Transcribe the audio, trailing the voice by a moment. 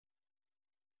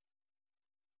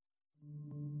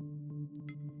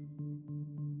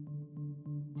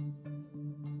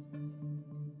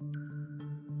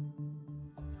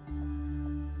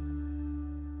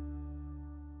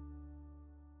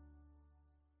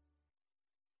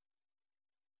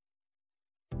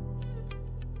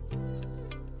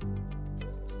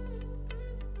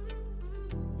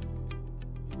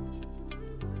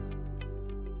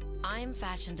I'm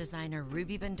fashion designer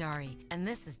Ruby Bandari, and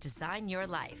this is Design Your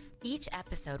Life. Each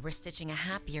episode, we're stitching a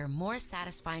happier, more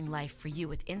satisfying life for you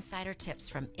with insider tips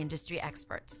from industry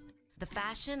experts. The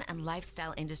fashion and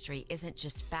lifestyle industry isn't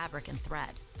just fabric and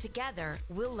thread. Together,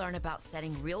 we'll learn about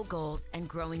setting real goals and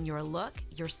growing your look,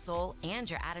 your soul, and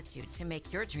your attitude to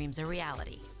make your dreams a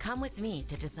reality. Come with me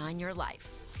to design your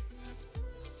life.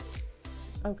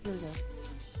 Oh, here we go.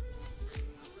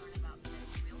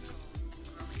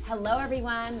 Hello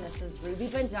everyone, this is Ruby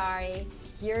Bandari,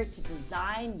 here to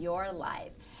design your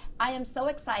life. I am so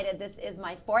excited. This is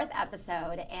my 4th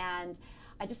episode, and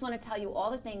I just want to tell you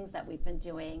all the things that we've been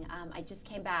doing. I just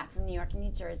came back from New York and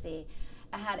New Jersey.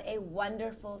 I had a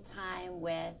wonderful time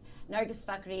with Nargis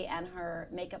Fakhri and her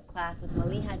makeup class with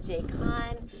Maliha J.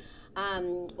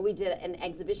 Khan. We did an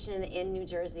exhibition in New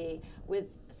Jersey with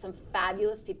some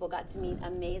fabulous people, got to meet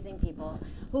amazing people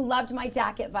who loved my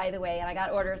jacket, by the way, and I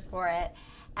got orders for it.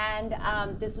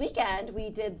 And this weekend, we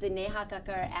did the Neha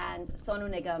Kakkar and Sonu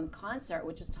Nigam concert,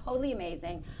 which was totally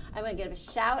amazing. I want to give a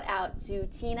shout out to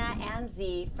Tina and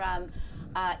Z from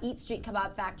Eat Street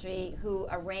Kebab Factory, who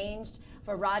arranged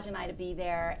for Raj and I to be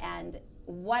there, and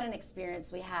what an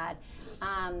experience we had.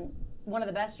 One of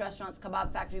the best restaurants,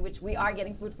 Kebab Factory, which we are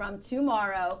getting food from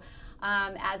tomorrow,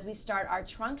 as we start our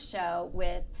trunk show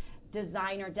with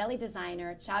deli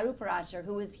designer Charu Parashar,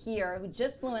 who is here, who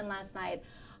just flew in last night.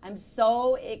 I'm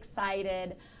so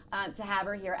excited to have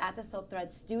her here at the Silk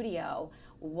Thread studio.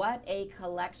 What a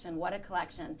collection, what a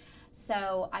collection.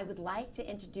 So I would like to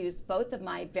introduce both of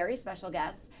my very special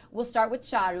guests. We'll start with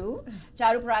Charu.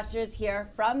 Charu Parashar is here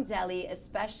from Delhi,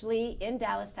 especially in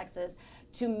Dallas, Texas,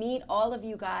 to meet all of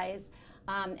you guys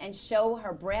and show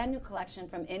her brand new collection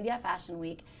from India Fashion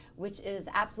Week, which is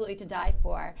absolutely to die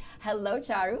for. Hello,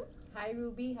 Charu. Hi,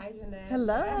 Ruby. Hi, Jeanette.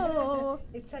 Hello.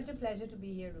 It's such a pleasure to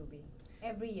be here, Ruby.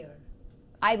 Every year.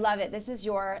 I love it. This is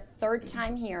your 3rd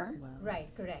time here. Wow. Right,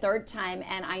 correct. 3rd time,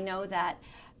 and I know that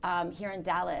here in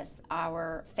Dallas,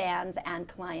 our fans and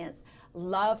clients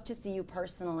love to see you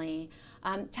personally.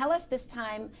 Tell us this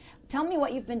time, tell me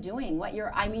what you've been doing,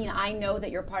 I know that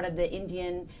you're part of the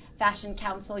Indian Fashion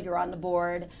Council, you're on the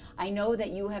board. I know that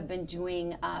you have been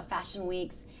doing fashion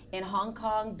weeks in Hong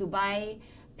Kong, Dubai,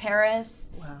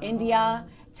 Paris, wow. India.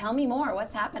 Tell me more,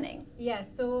 what's happening?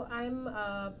 Yes, so I'm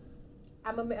a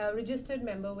registered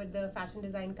member with the Fashion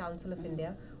Design Council of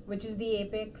India, which is the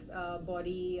apex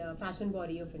fashion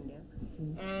body of India.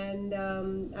 And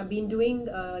I've been doing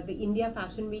the India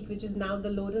Fashion Week, which is now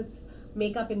the Lotus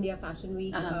Makeup India Fashion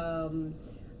Week.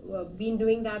 Been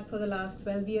doing that for the last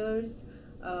 12 years.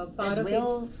 Part of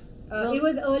Wills. It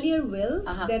was earlier Wills,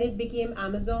 then it became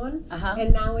Amazon,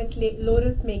 and now it's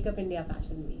Lotus Makeup India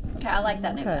Fashion Week. Okay, I like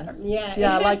that name better.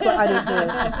 Yeah, I like what I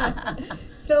do too.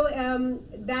 So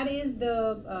that is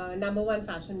the #1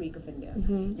 fashion week of India.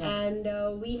 Yes.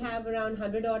 And we have around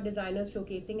 100 odd designers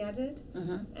showcasing at it.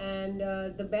 And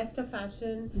the best of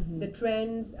fashion, the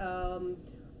trends,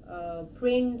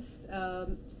 prints,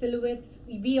 silhouettes,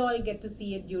 we all get to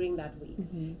see it during that week.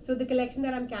 So the collection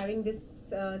that I'm carrying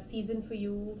this season for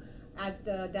you at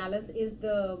Dallas is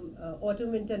the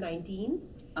Autumn Winter 19.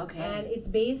 Okay. And it's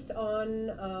based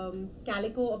on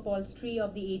calico upholstery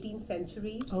of the 18th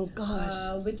century. Oh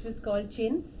gosh. Which was called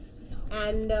chintz.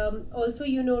 And also,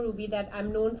 Ruby, that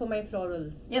I'm known for my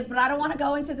florals. Yes, but I don't want to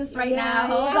go into this right now.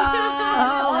 Hold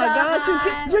on. Oh my gosh,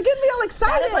 you're getting me all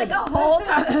excited. That is like a whole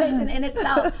conversation in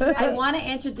itself. Right. I want to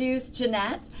introduce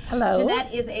Jeanette. Hello.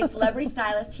 Jeanette is a celebrity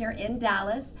stylist here in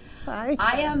Dallas. Hi.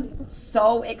 I am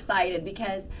so excited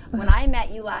because when I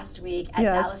met you last week at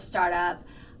Dallas Startup,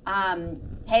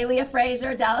 hey, Leah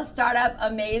Fraser, Dallas Startup,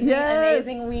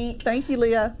 amazing week. Thank you,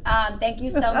 Leah. Thank you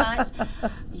so much.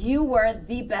 You were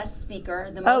the best speaker,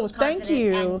 the most confident, thank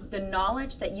you. And the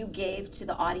knowledge that you gave to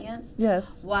the audience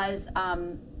was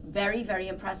very, very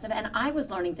impressive, and I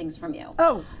was learning things from you.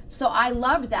 Oh. So I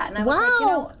loved that, and I was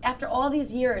like, after all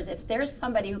these years, if there's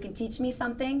somebody who can teach me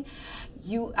something,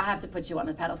 I have to put you on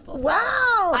the pedestal. So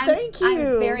wow, thank you.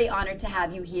 I'm very honored to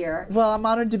have you here. Well, I'm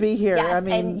honored to be here. Yes,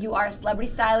 and you are a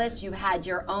celebrity stylist. You had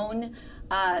your own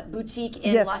boutique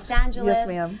in Los Angeles. Yes,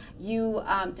 ma'am. You,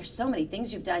 there's so many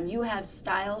things you've done. You have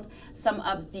styled some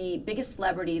of the biggest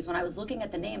celebrities. When I was looking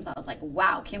at the names, I was like,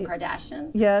 wow, Kim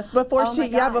Kardashian. Yes, before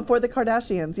before the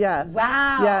Kardashians,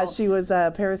 Wow. Yeah, she was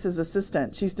Paris's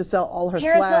assistant. She used to sell all her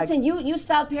Paris swag. Hilton, you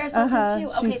styled Paris Hilton too.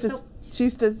 Okay, She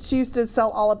used to sell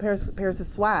all of Paris's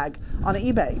swag on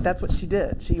eBay. That's what she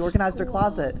did. She organized her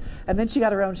closet, and then she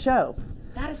got her own show.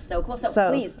 That is so cool. So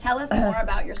please tell us more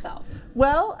about yourself.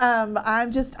 Well,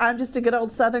 I'm just a good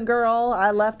old Southern girl.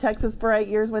 I left Texas for 8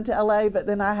 years, went to LA, but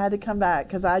then I had to come back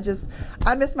because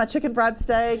I miss my chicken fried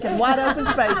steak and wide open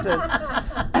spaces.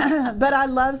 But I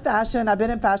love fashion. I've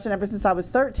been in fashion ever since I was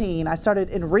 13. I started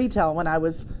in retail when I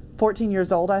was 14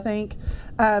 years old, I think,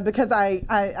 because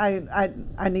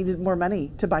I needed more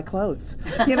money to buy clothes,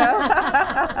 you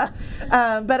know.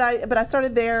 But I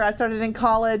started there. I started in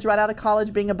college, right out of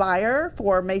college, being a buyer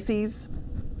for Macy's,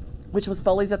 which was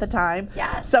Foley's at the time.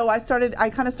 Yes. So I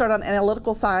kind of started on the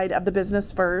analytical side of the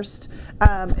business first,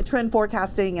 trend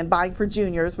forecasting and buying for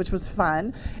juniors, which was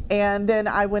fun. And then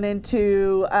I went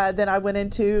into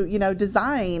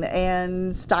design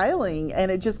and styling,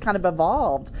 and it just kind of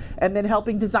evolved. And then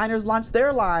helping designers launch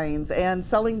their lines and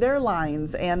selling their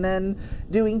lines, and then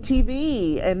doing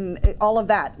TV and all of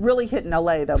that. Really hit in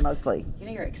LA though, mostly. You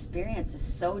know, your experience is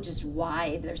so just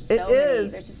wide. There's It so many.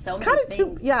 is. There's just so It's many kind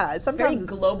of things. sometimes it's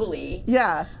very globally.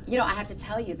 Yeah. You know, I have to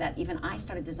tell you that even I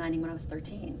started designing when I was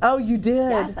 13. Oh, you did?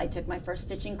 Yes, I took my first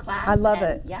stitching class. I love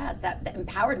and it. Yes, that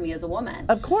empowered me as a woman.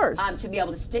 Of course. To be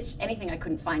able to stitch anything I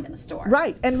couldn't find in the store.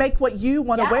 Right, and make what you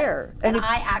want to wear. And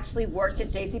I actually worked at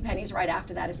JCPenney's right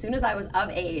after that. As soon as I was of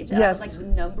age, and Yes. I was like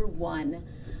the number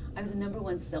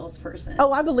one salesperson.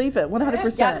 Oh, I believe it,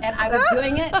 100%. Yep, and I was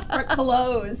doing it for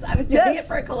clothes. I was doing it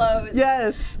for clothes.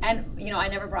 Yes. And, you know, I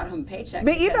never brought home a paycheck.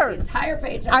 Me because either. The entire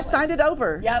paycheck I signed it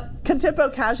over. Yep.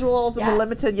 Contempo Casuals and the Yes.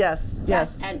 Limited,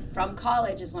 yes. And from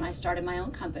college is when I started my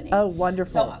own company. Oh,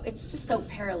 wonderful. So it's just so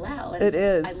parallel. And It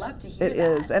is. I love to hear It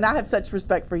that. is. And I have such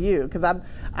respect for you because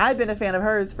I've been a fan of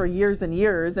hers for years and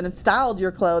years and have styled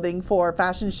your clothing for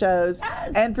fashion shows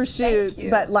and for shoots. Thank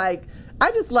you. But like, I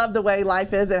just love the way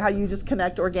life is and how you just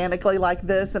connect organically like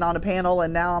this and on a panel,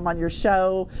 and now I'm on your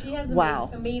show. She has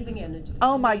amazing energy.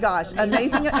 Oh my gosh,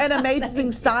 amazing and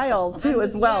amazing style too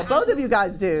as well. Both of you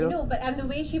guys do. You know, and the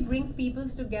way she brings people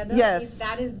together, Yes.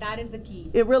 that is the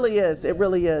key. It really is. It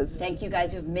really is. Thank you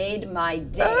guys. You've made my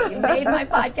day. You made my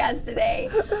podcast today.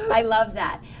 I love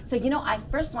that. So, you know, I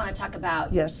first want to talk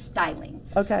about your styling.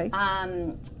 Okay.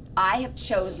 I have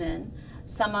chosen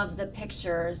some of the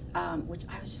pictures, which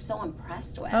I was just so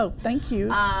impressed with. Oh, thank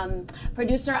you.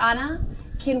 Producer Anna,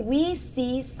 can we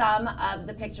see some of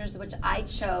the pictures which I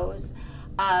chose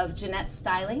of Jeanette's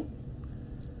styling?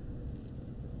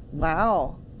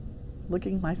 Wow.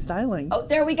 Looking at my styling. Oh,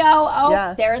 there we go. Oh,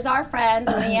 Yeah. there's our friend,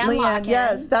 Leanne Locken.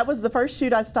 Yes, that was the first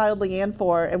shoot I styled Leanne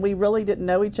for, and we really didn't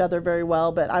know each other very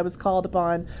well, but I was called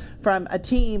upon from a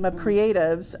team of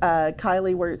creatives,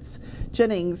 Kylie Wirtz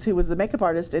Jennings, who was the makeup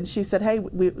artist, and she said, hey,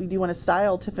 do you want to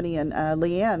style Tiffany and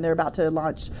Leanne? They're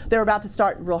about to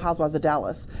start Real Housewives of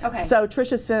Dallas. Okay. So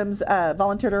Trisha Sims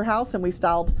volunteered her house, and we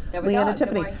styled There we Leanne go. and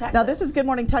Tiffany. Good Morning, Texas. Now this is Good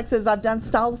Morning Texas. I've done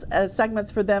style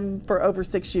segments for them for over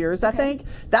 6 years, I think.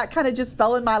 That kind of just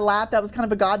fell in my lap. That was kind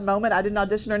of a God moment. I didn't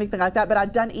audition or anything like that, but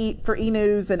I'd done for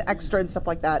E-News and Extra and stuff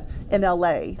like that in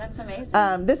LA. That's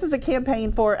amazing. This is a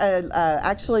campaign for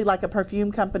actually like a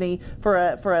perfume company for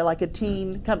a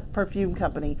teen perfume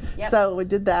company. Yep. So we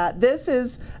did that. This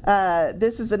is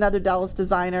another Dallas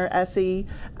designer, Essie,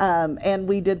 and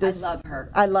we did this. I love her.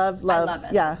 I love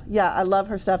Essie. Yeah, I love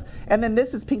her stuff. And then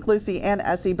this is Pink Lucy and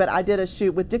Essie, but I did a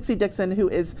shoot with Dixie Dixon, who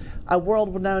is a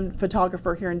world-renowned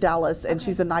photographer here in Dallas, and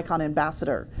she's a Nikon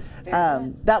ambassador.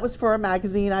 That was for a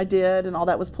magazine I did, and all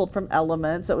that was pulled from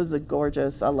Elements. It was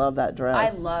gorgeous. I love that dress.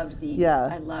 I loved these. Yeah.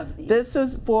 I loved these. This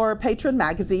is for Patron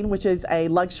Magazine, which is a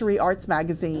luxury arts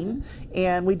magazine,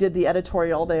 and we did the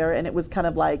editorial there, and it was kind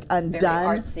of like undone.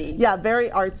 Very artsy. Yeah, very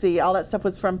artsy. All that stuff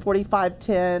was from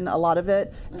 4510, a lot of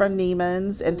it from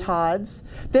Neiman's and Todd's.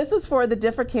 This was for the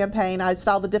DIFA campaign. I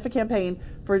styled the DIFA campaign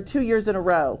for 2 years in a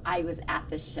row. I was at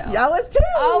this show. Yeah, I was too.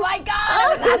 Oh my God!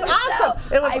 I was It at was this awesome.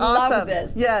 show. It was I awesome. loved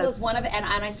this. Yes. This was one of it, and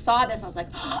I saw this. I was like,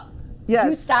 Yes.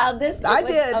 you styled this? It I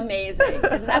was did. amazing.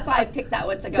 That's why I picked that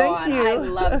one to go Thank on. you. I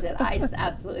loved it. I just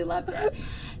absolutely loved it.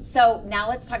 So now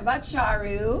let's talk about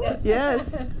Charu.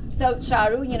 Yes. So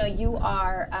Charu, you know, you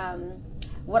are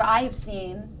what I have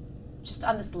seen just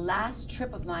on this last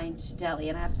trip of mine to Delhi,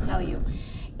 and I have to tell you,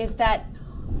 is that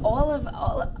all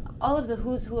of the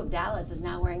who's who of Dallas is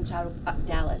now wearing Charu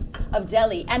of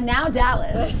Delhi, and now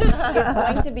Dallas is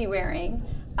going to be wearing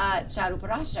Charu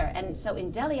Parashar. And so in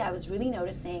Delhi, I was really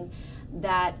noticing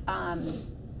that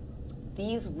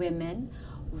these women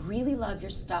really love your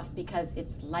stuff because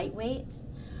it's lightweight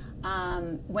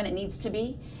when it needs to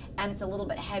be, and it's a little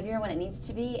bit heavier when it needs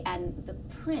to be, and the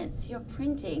prints, your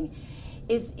printing,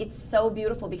 it's so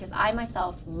beautiful because I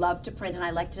myself love to print and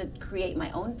I like to create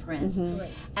my own prints. Right.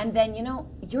 And then, you know,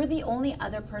 you're the only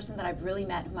other person that I've really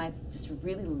met whom I've just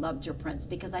really loved your prints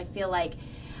because I feel like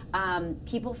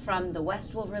People from the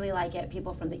West will really like it.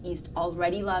 People from the East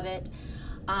already love it.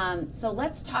 So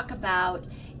let's talk about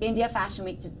India Fashion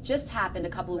Week. Just happened a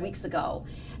couple of weeks ago.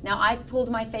 Now I've pulled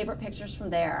my favorite pictures from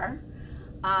there.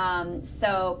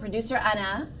 So producer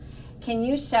Anna, can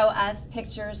you show us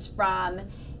pictures from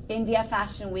India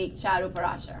Fashion Week, Charu,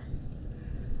 Parashar?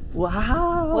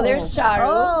 Wow. Well, there's Charu.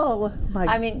 Oh my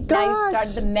I mean, gosh. now you've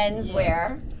started the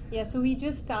menswear. Yeah, so we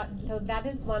just start. So that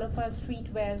is one of our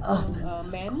streetwears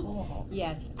men. Cool.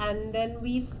 Yes, and then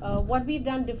what we've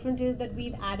done different is that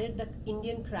we've added the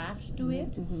Indian craft to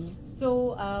it.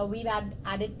 So we've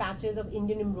added patches of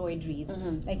Indian embroideries.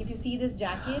 Like if you see this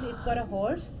jacket, it's got a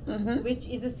horse, which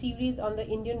is a series on the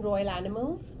Indian royal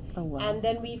animals. Oh, wow. And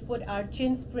then we've put our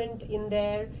chintz print in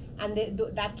there. And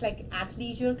that's like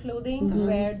athleisure clothing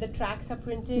where the tracks are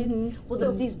printed.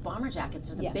 Well, these bomber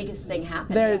jackets are the biggest thing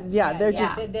happening. They're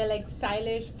just they're like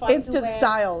stylish, fun instant to wear.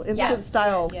 style, instant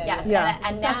style. Yes, Yeah.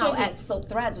 and now at Silk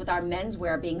Threads with our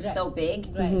menswear being so big,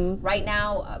 right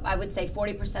now I would say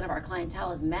 40% of our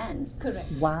clientele is men's.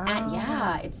 Correct. Wow.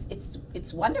 And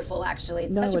it's wonderful actually.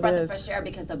 It's No, such a it breath is. of fresh air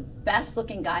because the best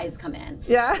looking guys come in.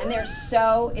 Yeah. And it's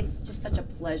just such a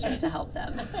pleasure to help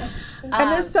them.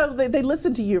 And they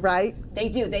listen to you, right? They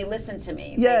do. They listen to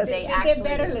me. Yes. They They actually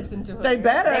better do. listen to her. They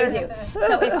better. They do.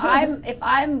 So if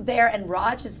I'm there and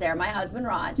Raj is there, my husband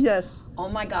Raj. Yes. Oh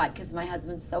my God, because my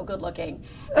husband's so good looking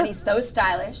and he's so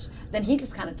stylish, then he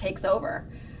just kind of takes over.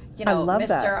 You know, I love Mr.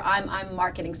 that. I'm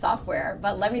marketing software,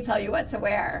 but let me tell you what to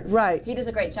wear. Right. He does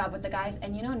a great job with the guys,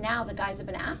 and now the guys have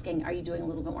been asking, are you doing a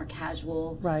little bit more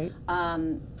casual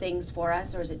things for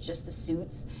us, or is it just the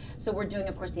suits? So we're doing,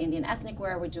 of course, the Indian ethnic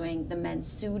wear. We're doing the men's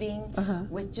suiting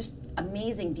with just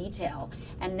amazing detail.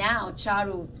 And now,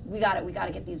 Charu, we got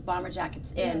to get these bomber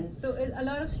jackets in. Yeah, so a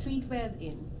lot of streetwear is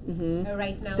in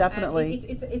right now. Definitely.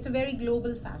 And it's a very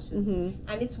global fashion,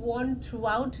 and it's worn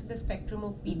throughout the spectrum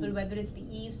of people, whether it's the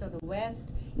East or the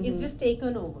West. It's just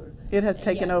taken over. It has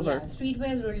taken over. Yeah.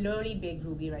 Streetwear is really big,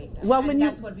 Ruby, right now. Well, and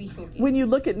that's what we showcase. when you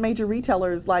look at major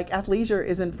retailers, like athleisure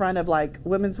is in front of like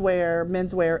women's wear,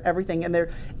 menswear, everything, and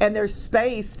their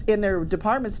space in their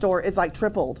department store is like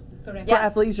tripled Correct. for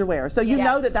Yes. athleisure wear. So you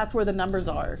know that's where the numbers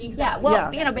are. Yeah,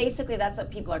 well, Yeah. basically that's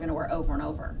what people are going to wear over and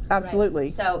over. Absolutely.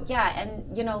 So yeah, and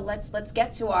let's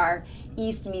get to our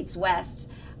East meets West.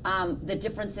 The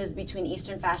differences between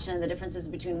Eastern fashion, the differences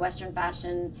between Western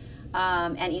fashion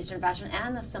and Eastern fashion,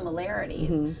 and the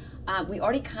similarities. We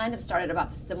already kind of started about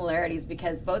the similarities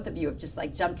because both of you have just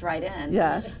like jumped right in.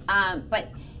 Yeah. But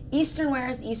Eastern wear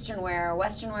is Eastern wear,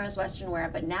 Western wear is Western wear,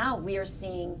 but now we are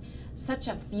seeing such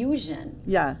a fusion.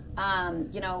 Yeah.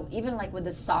 Even like with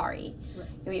the sari,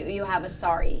 you have a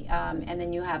sari, and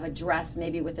then you have a dress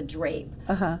maybe with a drape.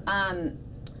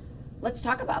 Let's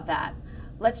talk about that.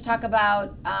 Let's talk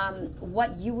about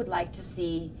what you would like to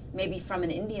see, maybe from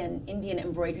an Indian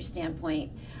embroidery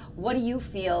standpoint. What do you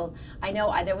feel? I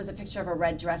know there was a picture of a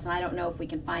red dress, and I don't know if we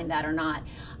can find that or not.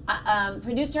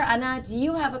 Producer Anna, do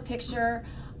you have a picture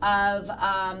of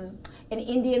an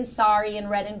Indian sari in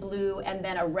red and blue, and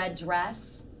then a red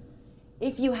dress?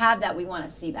 If you have that, we want to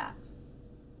see that.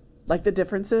 Like the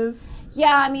differences?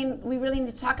 Yeah, I mean, we really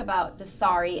need to talk about the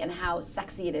sari and how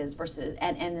sexy it is versus,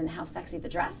 and then how sexy the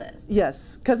dress is.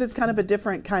 Yes, because it's kind of a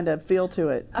different kind of feel to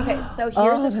it. Okay, so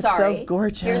here's a that's sari. so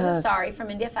gorgeous. Here's a sari from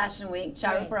India Fashion Week,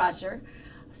 Charu Parashar,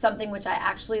 something which I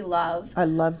actually love. I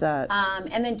love that.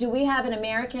 And then do we have an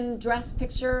American dress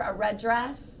picture, a red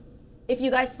dress? If you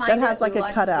guys find That it, has like we'd a love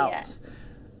to see cutout. it.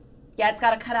 Yeah, it's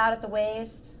got a cutout at the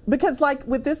waist. Because like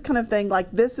with this kind of thing, like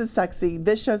this is sexy,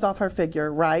 this shows off her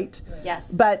figure, right?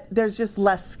 Yes. But there's just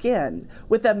less skin.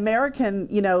 With American,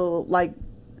 like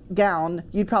gown,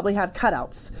 you'd probably have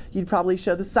cutouts. You'd probably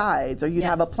show the sides, or you'd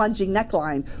have a plunging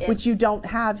neckline, which you don't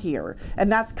have here. And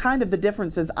that's kind of the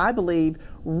differences, I believe,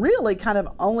 really kind of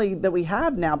only that we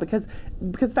have now, because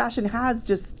fashion has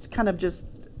just kind of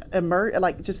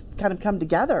come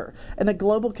together in a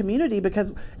global community,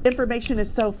 because information is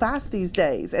so fast these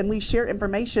days, and we share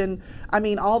information,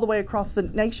 all the way across the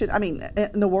nation,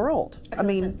 in the world. Okay,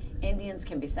 listen, Indians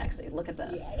can be sexy. Look at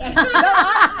this. I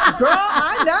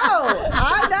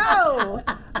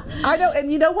know.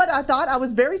 And you know what I thought? I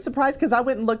was very surprised because I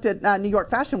went and looked at New York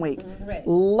Fashion Week. Right.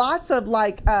 Lots of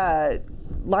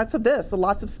lots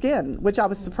of skin, which I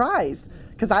was surprised,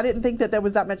 because I didn't think that there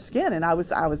was that much skin, and I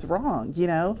was wrong.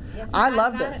 Yes, I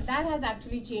love this. That has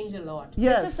actually changed a lot.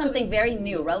 Yes. This is something very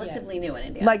new, relatively new in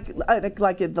India. Like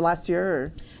in the last year.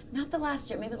 Or? Not the last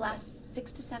year, maybe the last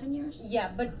 6 to 7 years. Yeah,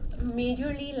 but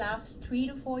majorly last 3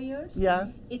 to 4 years. Yeah.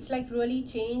 It's like really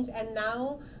changed, and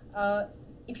now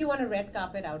if you want a red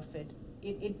carpet outfit,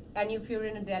 and if you're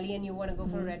in a Delhi and you want to go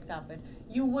for a red carpet,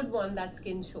 you would want that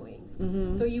skin showing.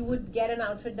 So you would get an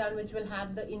outfit done which will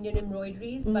have the Indian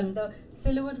embroideries, but the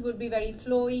silhouette would be very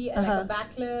flowy, like a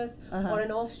backless or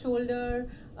an off shoulder,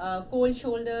 cold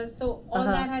shoulders. So all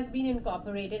that has been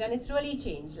incorporated, and it's really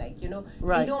changed. Like, you know,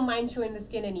 we don't mind showing the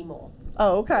skin anymore.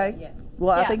 Oh, okay. Yeah.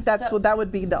 Well, I think that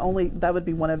would be that would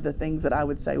be one of the things that I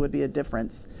would say would be a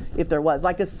difference if there was,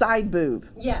 like a side boob.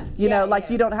 Yeah. You know,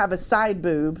 like you don't have a side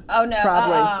boob. Oh no.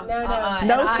 Probably.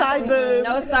 No side boobs.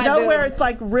 No side Nowhere boobs. it's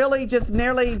like really just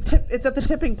nearly it's at the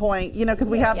tipping point, you know, because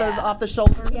we have those off the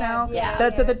shoulders now. Yeah.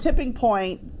 That's at the tipping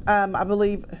point. I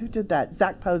believe, who did that?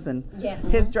 Zach Posen. Yes.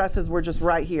 His dresses were just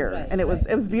right here, and it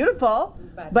was beautiful,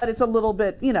 but it's a little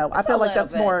bit, you know, I feel like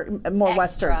that's more extra.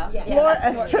 Western, Yeah, more that's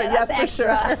extra. That's yes,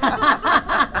 extra. for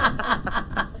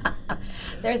sure.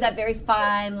 There's that very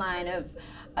fine line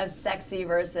of sexy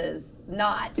versus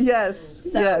not. Yes,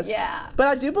 So, yes. yeah. But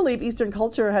I do believe Eastern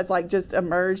culture has like just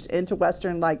emerged into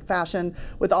Western like fashion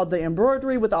with all the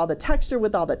embroidery, with all the texture,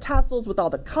 with all the tassels, with all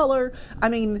the color. I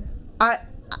mean,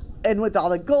 and with all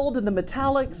the gold and the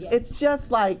metallics, it's just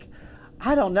like,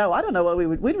 I don't know what we'd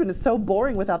have been so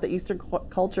boring without the Eastern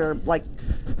culture, like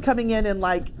coming in and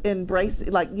like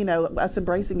us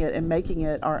embracing it and making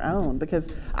it our own, because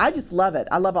I just love it.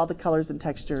 I love all the colors and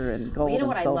texture and gold Well, you know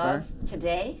and what silver. I love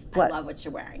today? What? I love what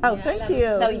you're wearing. Oh, thank you.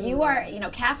 So you are, you know,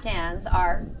 kaftans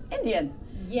are Indian.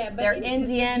 Yeah, but They're it's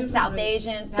Indian, beautiful. South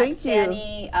Asian, Thank you.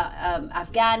 Pakistani,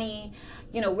 Afghani.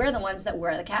 You know, we're the ones that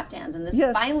wear the kaftans, and this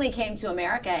finally came to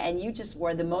America, and you just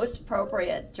wore the most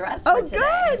appropriate dress for today.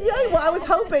 Oh, good. Yeah. Well, I was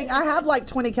hoping. I have like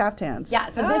 20 kaftans. Yeah,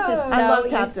 so this is I love so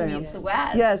East kaftans. meets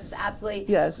West. Yes. Absolutely.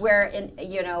 Yes. Where,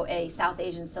 you know, a South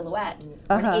Asian silhouette,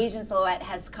 or an Asian silhouette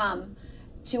has come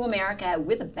to America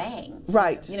with a bang.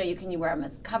 Right. You know, you can wear them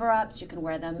as cover-ups. You can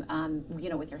wear them, you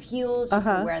know, with your heels. You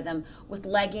can wear them with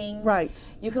leggings. Right.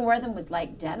 You can wear them with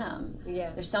like denim.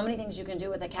 Yeah. There's so many things you can do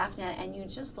with a kaftan, and you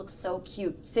just look so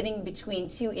cute sitting between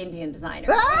two Indian designers.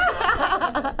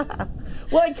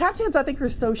 Well, and kaftans I think are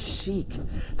so chic.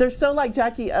 They're so like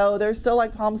Jackie O. They're so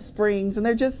like Palm Springs, and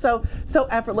they're just so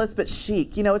effortless but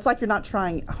chic. You know, it's like you're not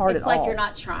trying hard It's at all. like you're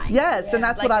not trying. Yes, and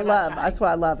that's Like what I you're not love. trying. That's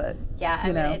why I love it. Yeah, I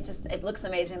you mean, know. it looks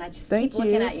amazing. I just Thank keep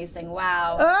looking you. at you saying,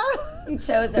 wow, Ah. you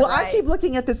chose it Well, right. I keep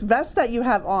looking at this vest that you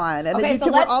have on, and then Okay, you so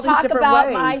can wear let's all these talk different about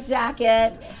ways. my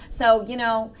jacket. So, you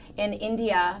know, in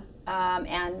India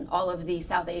and all of the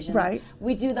South Asian, Right.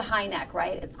 we do the high neck,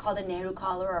 right? It's called a Nehru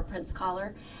collar or a Prince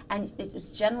collar, and it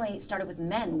was generally started with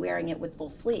men wearing it with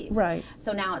full sleeves. Right.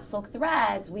 So now at Silk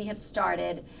Threads, we have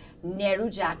started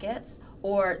Nehru jackets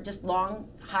or just long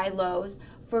high lows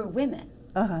for women.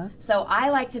 So I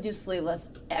like to do sleeveless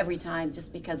every time,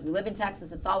 just because we live in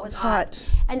Texas. It's always hot.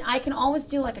 And I can always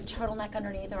do like a turtleneck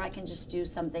underneath, or I can just do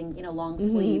something, you know, long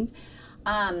sleeved.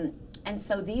 And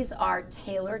so these are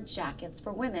tailored jackets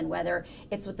for women, whether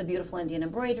it's with the beautiful Indian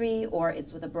embroidery, or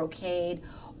it's with a brocade,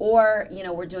 or, you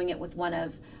know, we're doing it with one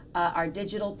of our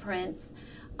digital prints,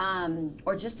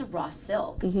 or just a raw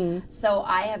silk. So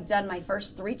I have done my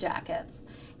first 3 jackets,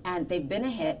 and they've been a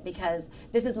hit because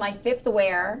this is my 5th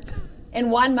wear in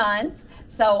 1 month.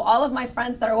 So all of my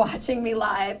friends that are watching me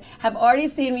live have already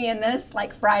seen me in this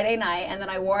like Friday night, and then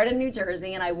I wore it in New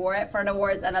Jersey, and I wore it for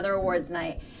another awards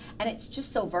night. And it's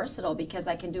just so versatile because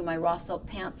I can do my raw silk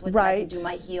pants with it. I can do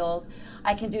my heels.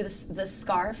 I can do the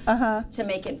scarf to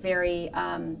make it very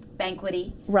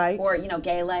banquety, or, you know,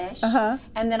 gala-ish.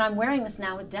 And then I'm wearing this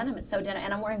now with denim. It's so denim,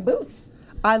 and I'm wearing boots.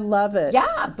 I love it.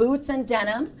 Yeah, boots and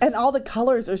denim. And all the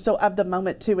colors are so of the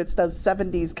moment too. It's those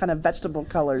 70s kind of vegetable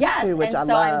colors too, which I love. And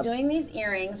so I'm doing these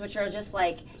earrings, which are just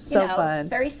like, you know,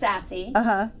 just very sassy,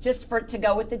 just to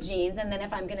go with the jeans. And then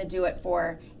if I'm going to do it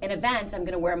for an event, I'm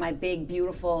going to wear my big,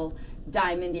 beautiful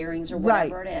diamond earrings or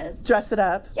whatever it is. Dress it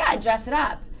up. Yeah, dress it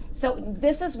up. So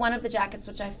this is one of the jackets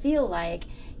which I feel like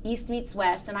East meets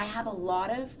West, and I have a lot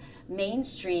of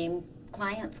mainstream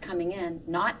clients coming in,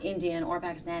 not Indian or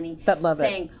Pakistani, that love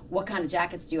saying, what kind of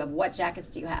jackets do you have? What jackets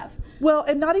do you have? Well,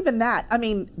 and not even that. I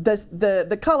mean,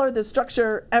 the color, the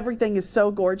structure, everything is so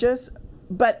gorgeous,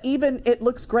 but even it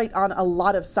looks great on a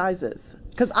lot of sizes.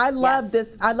 Because I love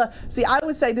this. I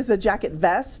would say this is a jacket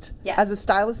vest as a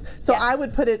stylist. So I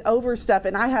would put it over stuff,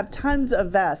 and I have tons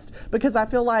of vests because I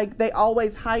feel like they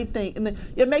always hide things. And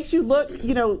it makes you look,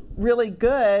 you know, really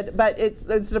good, but it's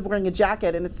instead of wearing a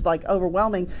jacket and it's like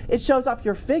overwhelming, it shows off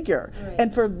your figure. Right.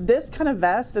 And for this kind of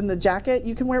vest and the jacket,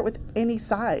 you can wear it with any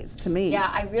size, to me. Yeah,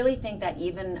 I really think that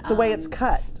even the way it's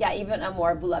cut. Yeah, even a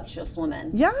more voluptuous woman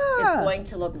is going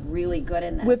to look really good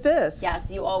in this. With this.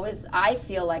 Yes, I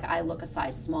feel like I look a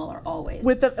size smaller always.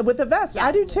 With the vest.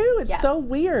 I do too. It's so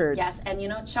weird. Yes, and you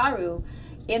know, Charu,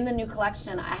 in the new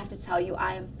collection, I have to tell you,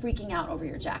 I am freaking out over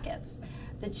your jackets.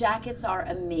 The jackets are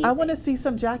amazing. I want to see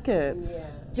some jackets.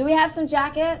 Yeah. Do we have some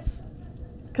jackets?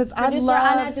 Because I Producer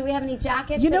love. Anna, do we have any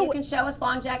jackets that you can show us?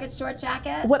 Long jackets, short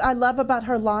jackets? What I love about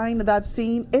her line that I've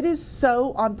seen, it is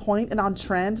so on point and on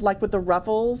trend, like with the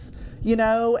ruffles, you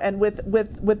know, and with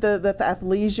the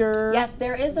athleisure. Yes,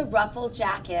 there is a ruffle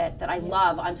jacket that I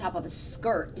love on top of a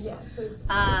skirt. Yeah, so it's,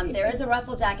 There is a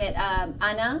ruffle jacket.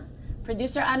 Anna,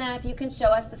 producer Anna, if you can show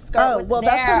us the skirt. Oh, with well,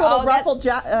 there. that's a little ruffle This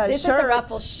shirt. is a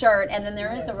ruffle shirt, and then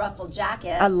there is a ruffle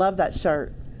jacket. I love that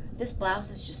shirt. This blouse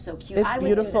is just so cute. It's I would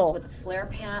beautiful. do this with a flare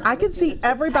pant. I could see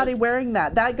everybody wearing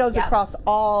that. That goes across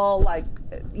all, like,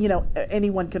 you know,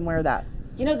 anyone can wear that.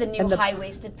 You know the new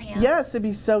high-waisted pants? Yes, it'd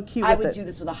be so cute I with would it. do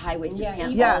this with a high-waisted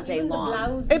pant Yeah. all day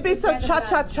long. It'd be so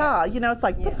cha-cha-cha, you know, it's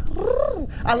like,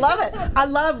 I love it. I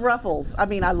love ruffles. I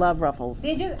mean, I love ruffles.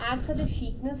 They just add such a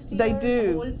chicness to They your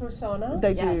do. whole persona.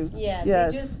 They Yes. do. Yeah,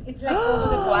 Yes. they just, it's like over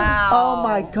the top. Wow. Oh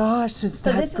my gosh, is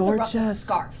So that this gorgeous? is a ruffle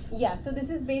scarf. Yeah, so this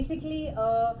is basically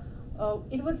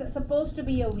it was supposed to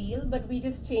be a wheel, but we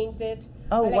just changed it.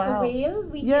 Oh, like wow. a whale,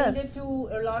 we Yes. changed it to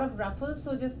a lot of ruffles,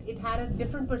 so just it had a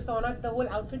different persona. The whole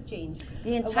outfit changed.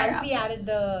 The entire once we added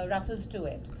the ruffles to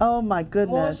it. Oh my More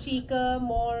goodness. chicer,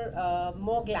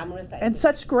 more glamorous. I And think.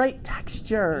 such great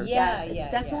texture. Yeah, Yes, yeah,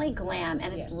 it's definitely yeah. glam,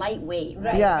 and it's Yeah. lightweight.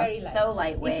 Right, Yeah. very light. So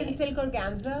lightweight. It's in silk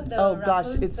organza. The Oh gosh,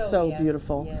 ruffles, it's so yeah,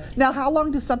 beautiful. yeah. Now, how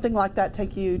long does something like that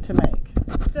take you to make?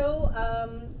 So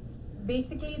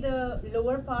basically, the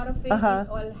lower part of it Uh-huh. is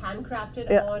all handcrafted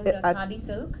Yeah, on khadi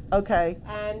silk, Okay,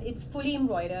 and it's fully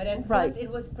embroidered. And Right. first, it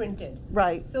was printed.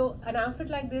 right. So an outfit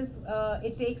like this,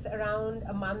 it takes around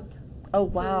a month Oh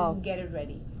wow. to get it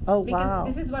ready. Oh Because wow.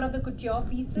 this is one of the couture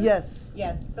pieces. Yes.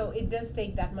 Yes. So it does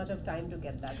take that much of time to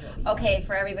get that ready. Okay,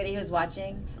 for everybody who's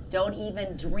watching, don't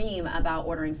even dream about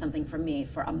ordering something from me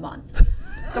for a month.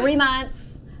 3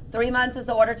 months. 3 months is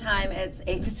the order time. It's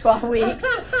 8 to 12 weeks.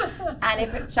 And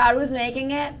if Charu's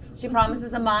making it, she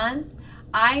promises a month.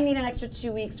 I need an extra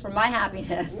 2 weeks for my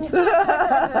happiness.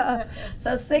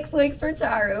 So 6 weeks for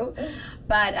Charu.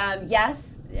 But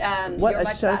yes, What you're a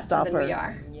much faster than we showstopper.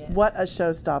 are. Yeah. What a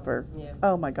showstopper. Yeah.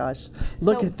 Oh my gosh.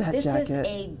 Look So at that this jacket. is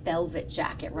a velvet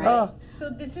jacket, right? Oh, So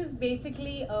this is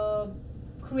basically a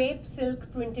crepe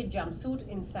silk printed jumpsuit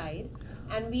inside,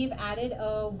 and we've added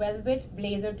a velvet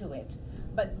blazer to it.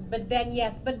 But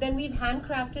then we've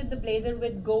handcrafted the blazer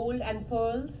with gold and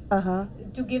pearls uh-huh.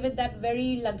 to give it that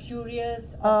very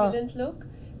luxurious, Oh. opulent look.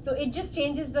 So it just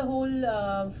changes the whole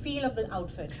feel of the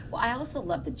outfit. Well, I also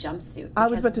love the jumpsuit. I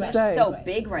was because about to they're say. so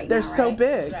big right They're now, so right?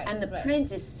 big. Right. And the Right.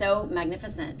 print is so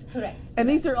magnificent. Correct. And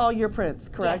these are all your prints,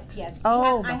 correct? Yes, yes.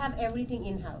 Oh, I have everything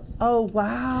in house. oh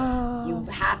wow. You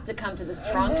have to come to this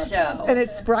trunk show. And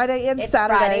it's Friday and It's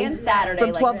Saturday. Friday and Saturday, From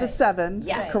like 12 to right. 7.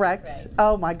 Yes. Correct? Right.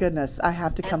 Oh my goodness. I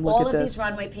have to come And look all at of this. these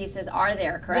runway pieces are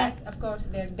there, correct? Yes, of course.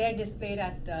 They're displayed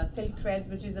at Silk Threads,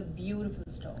 which is a beautiful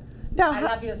store. Now, I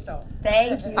love your store.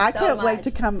 Thank you I so can't much. wait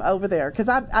to come over there because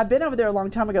I've been over there a long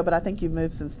time ago, but I think you've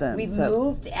moved since then. We've so.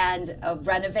 moved and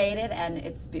renovated, and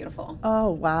it's beautiful.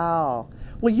 Oh wow!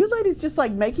 Well, you ladies just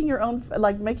like making your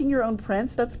own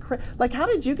prints. That's like, how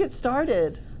did you get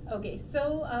started? Okay, so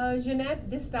Jeanette,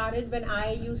 this started when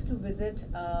I used to visit.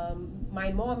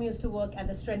 My mom used to work at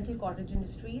the Strental Cottage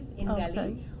Industries in Okay.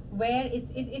 Delhi, where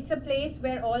it's a place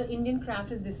where all Indian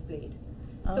craft is displayed.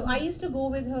 So I used to go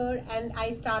with her, and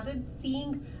I started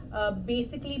seeing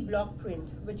basically block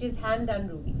print, which is hand done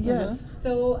ruby. Yes.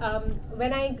 So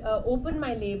when I opened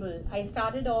my label, I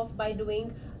started off by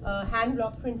doing hand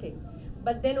block printing.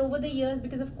 But then over the years,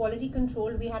 because of quality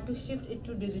control, we had to shift it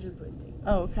to digital printing.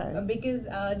 Oh, okay. Because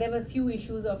there were few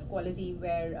issues of quality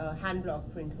where hand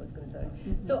block print was concerned.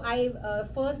 So I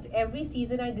first, every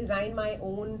season I design my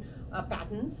own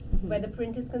patterns where the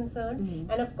print is concerned.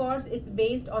 And of course, it's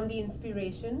based on the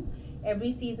inspiration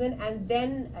every season, and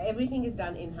then everything is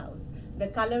done in-house. The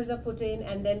colors are put in,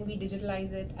 and then we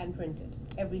digitalize it and print it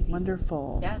every season.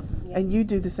 Wonderful. Yes. Yeah. And you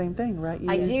do the same thing, right? You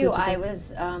I use do. digital- I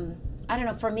was, I don't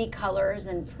know, for me, colors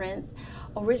and prints.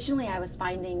 Originally, I was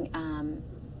finding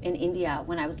in India,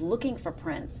 when I was looking for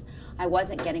prints, I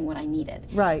wasn't getting what I needed.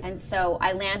 Right. And so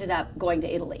I landed up going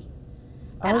to Italy.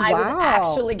 And Oh, I was wow.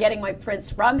 actually getting my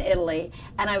prints from Italy,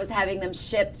 and I was having them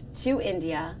shipped to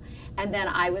India. And then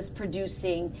I was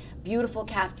producing beautiful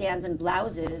caftans and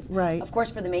blouses, Right. of course,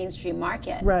 for the mainstream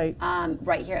market. Right.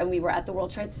 Right here. And we were at the World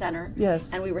Trade Center.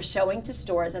 Yes. And we were showing to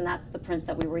stores, and that's the prints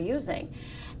that we were using.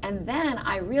 And then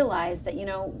I realized that,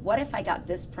 what if I got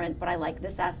this print, but I like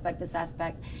this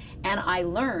aspect, and I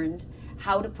learned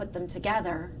how to put them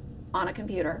together on a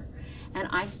computer, and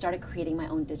I started creating my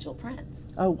own digital prints.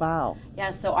 Oh wow.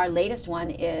 Yeah, so our latest one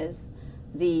is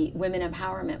the women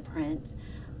empowerment print,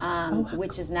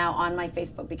 which is now on my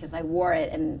Facebook because I wore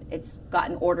it and it's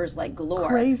gotten orders like galore.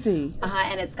 Crazy.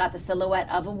 And it's got the silhouette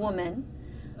of a woman.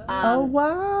 Oh,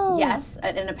 wow. Yes,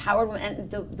 an empowered woman.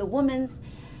 And the woman's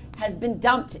has been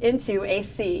dumped into a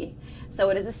C. So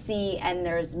it is a C, and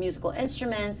there's musical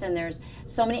instruments, and there's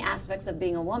so many aspects of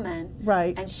being a woman.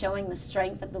 Right. And showing the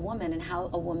strength of the woman and how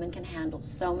a woman can handle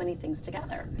so many things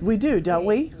together. We do, don't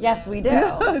we? Yes, we do.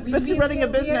 Especially running a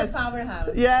business. We are a powerhouse.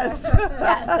 Yes.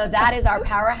 Yeah, so that is our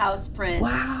powerhouse print,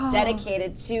 Wow.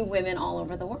 dedicated to women all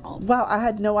over the world. Wow, I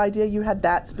had no idea you had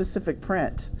that specific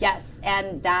print. Yes,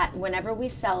 and that whenever we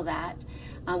sell that,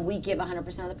 we give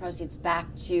 100% of the proceeds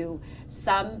back to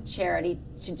some charity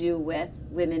to do with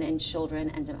women and children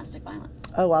and domestic violence.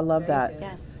 Oh, I love that. good.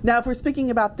 Yes. Now, if we're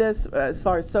speaking about this as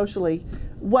far as socially,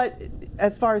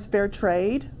 as far as fair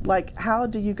trade, like how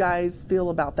do you guys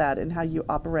feel about that and how you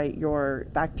operate your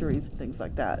factories and things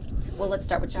like that? Well, let's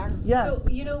start with Charu. Yeah, So,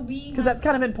 we because that's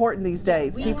kind of important these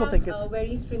days. we People have think it's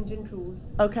very stringent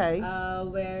rules okay.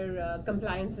 where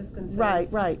compliance is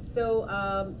concerned. Right.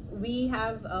 So we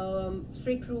have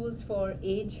strict rules for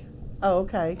age, Oh,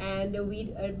 okay. and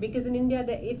we because in India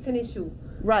it's an issue.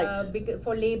 Right.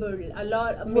 For labor, a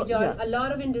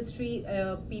lot of industry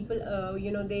people,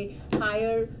 they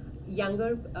hire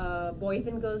younger boys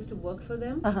and girls to work for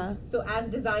them. Uh-huh. So as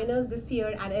designers this year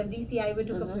at FDCI, we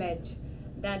took a pledge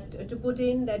that to put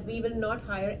in that we will not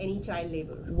hire any child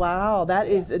labor. Wow, that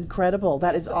is incredible.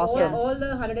 That is So awesome. all the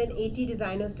 180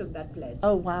 designers took that pledge.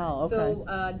 Oh, wow. Okay. So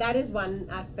that is one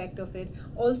aspect of it.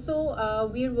 Also,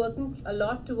 we are working a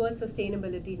lot towards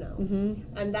sustainability now,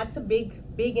 and that's a big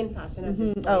in fashion at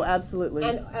this point. Oh, absolutely.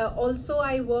 And also,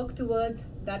 I work towards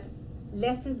that.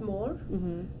 Less is more.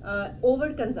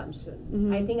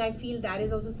 Overconsumption. I feel that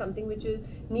is also something which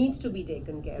needs to be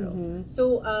taken care of.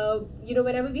 So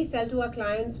whenever we sell to our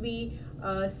clients, we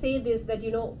say this that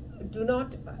do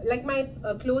not like my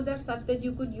clothes are such that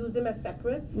you could use them as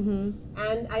separates,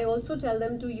 and I also tell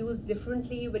them to use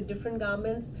differently with different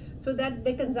garments so that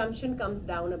the consumption comes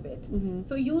down a bit.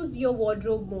 So use your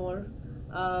wardrobe more.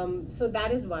 So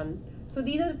that is one. So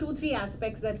these are 2-3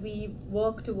 aspects that we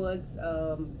work towards.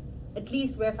 At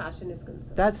least where fashion is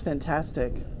concerned. That's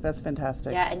fantastic. That's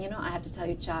fantastic. Yeah, and I have to tell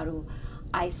you, Charu,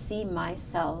 I see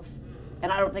myself, and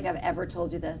I don't think I've ever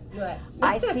told you this, Right.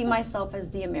 I see myself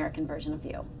as the American version of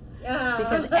you. Yeah.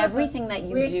 Because everything that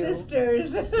you We're do, sisters.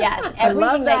 yes, love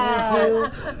everything that you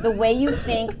that. do, the way you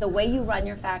think, the way you run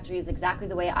your factory is exactly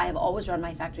the way I have always run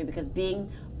my factory. Because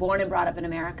being born and brought up in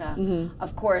America,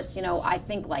 of course, I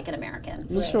think like an American.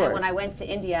 Right. Sure. And when I went to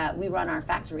India, we run our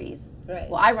factories. Right.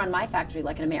 Well, I run my factory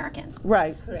like an American.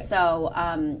 Right. Correct. So,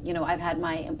 I've had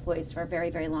my employees for a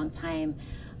very, very long time,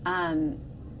 and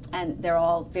they're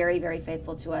all very, very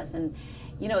faithful to us. And,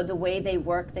 the way they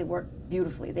work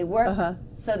beautifully. They work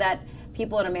so that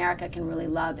people in America can really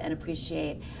love and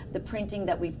appreciate the printing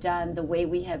that we've done, the way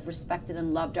we have respected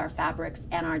and loved our fabrics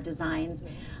and our designs,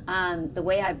 the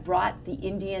way I've brought the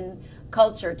Indian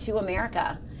culture to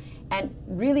America and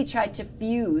really tried to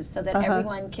fuse so that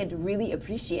everyone could really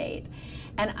appreciate.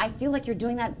 And I feel like you're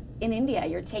doing that in India.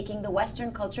 You're taking the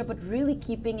Western culture, but really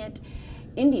keeping it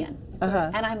Indian.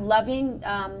 And I'm loving,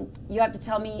 you have to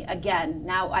tell me again,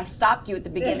 now I stopped you at the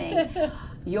beginning,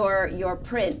 your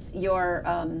print, your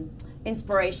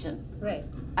inspiration. Right.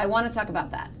 I want to talk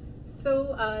about that.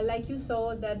 So, like you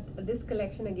saw, that this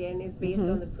collection again is based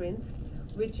on the prints,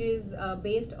 which is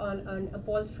based on an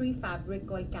upholstery fabric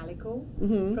called calico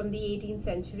from the 18th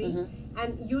century.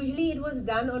 And usually it was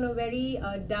done on a very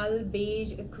dull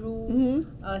beige, ecru,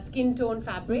 skin tone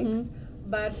fabrics,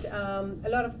 but a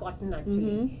lot of cotton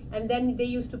actually. And then they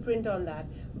used to print on that.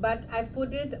 But I've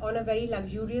put it on a very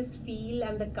luxurious feel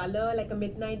and the color like a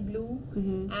midnight blue.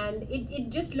 And it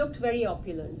just looked very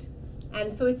opulent.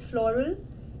 And so it's floral.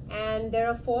 And there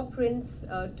are 4 prints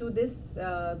to this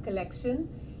collection.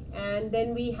 And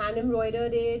then we hand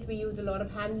embroidered it. We used a lot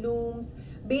of hand looms,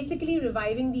 basically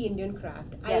reviving the Indian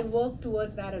craft. Yes. I work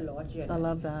towards that a lot, Jeanette. I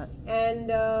love that.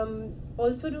 And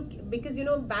also because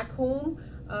back home,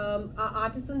 our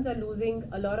artisans are losing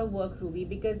a lot of work, Ruby,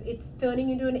 because it's turning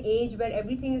into an age where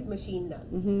everything is machine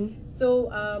done. So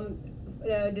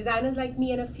designers like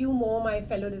me and a few more my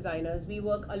fellow designers, we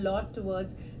work a lot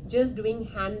towards just doing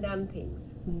hand done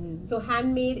things. So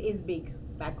handmade is big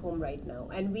back home right now,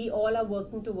 and we all are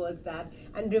working towards that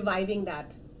and reviving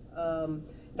that.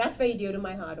 That's very dear to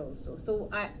my heart also. So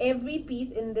every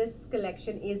piece in this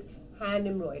collection is hand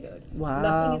embroidered. Wow.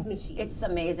 Nothing is machine. It's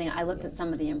amazing. I looked at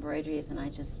some of the embroideries and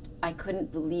I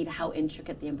couldn't believe how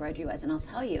intricate the embroidery was. And I'll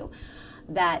tell you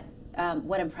that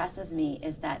what impresses me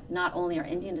is that not only are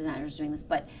Indian designers doing this,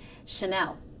 but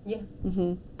Chanel Yeah.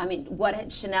 I mean,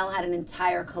 Chanel had an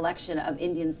entire collection of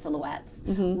Indian silhouettes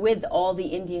with all the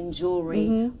Indian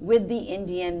jewelry, with the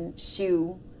Indian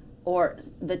shoe or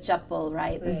the chappal,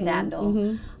 right, the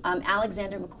sandal.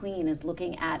 Alexander McQueen is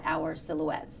looking at our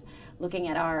silhouettes, looking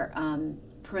at our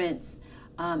prints,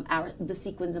 the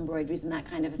sequins embroideries and that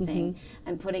kind of a thing,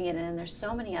 and putting it in. And there's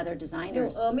so many other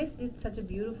designers. Hermes did such a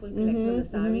beautiful collection on the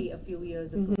sari a few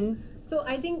years ago. So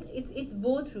I think it's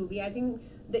both, Ruby. I think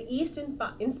the East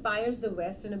inspires the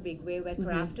West in a big way where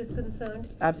craft is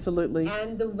concerned. Absolutely.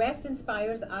 And the West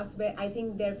inspires us where I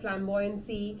think their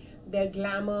flamboyancy, their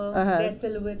glamour, their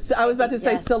silhouettes. So I was about to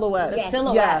say silhouettes. The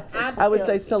silhouettes. Yeah, I would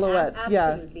say silhouettes.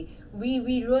 Absolutely.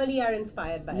 We really are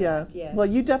inspired by that. Yeah. Well,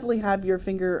 you definitely have your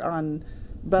finger on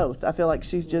both. I feel like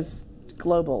she's just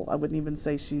global. I wouldn't even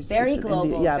say she's very just global.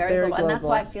 Indian. Yeah, very global. And that's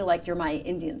why I feel like you're my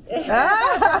Indian sister.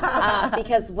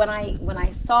 Because when I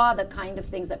saw the kind of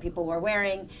things that people were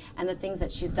wearing and the things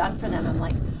that she's done for them, I'm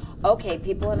like, okay,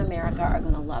 people in America are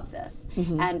going to love this.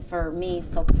 And for me,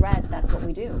 Silk Threads, that's what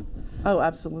we do. Oh,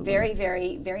 absolutely. Very,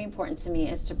 very, very important to me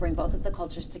is to bring both of the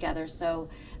cultures together so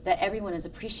that everyone is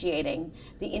appreciating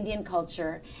the Indian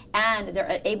culture and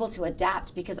they're able to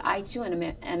adapt, because I too I'm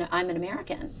an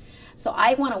American. So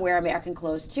I want to wear American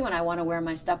clothes too, and I want to wear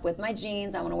my stuff with my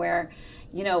jeans. I want to wear,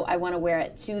 I want to wear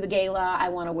it to the gala. I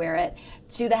want to wear it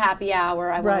to the happy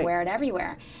hour. I want to wear it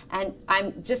everywhere. And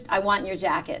I want your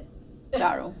jacket,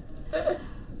 Charu.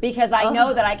 Because I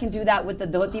know that I can do that with the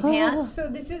dhoti pants. So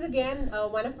this is again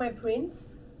one of my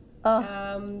prints.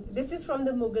 This is from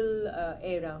the Mughal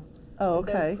era. Oh,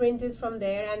 okay. The print is from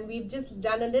there, and we've just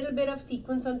done a little bit of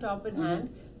sequence on top with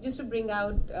hand, just to bring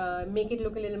out, make it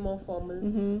look a little more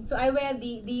formal. So I wear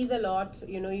these a lot.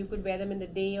 You could wear them in the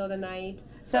day or the night.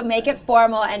 So make it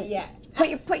formal and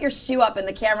put your shoe up in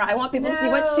the camera. I want people to see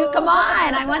what shoe. Come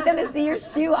on, I want them to see your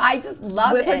shoe. I just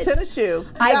love it. With a tennis shoe.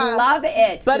 I love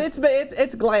it. But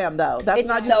it's glam though. That's it's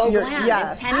not so just your glam.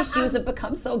 And tennis shoes have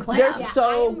become so glam. They're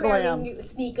so glam. I'm wearing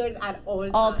sneakers at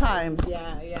all times.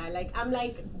 Yeah. I'm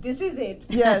like, this is it.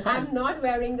 Yes. I'm not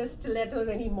wearing the stilettos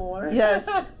anymore. Yes.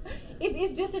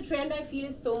 It's just a trend I feel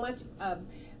is so much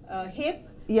hip.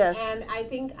 Yes. And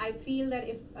I feel that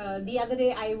if the other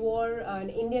day I wore an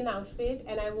Indian outfit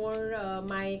and I wore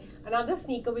another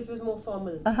sneaker which was more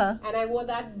formal, and I wore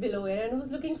that below it and it was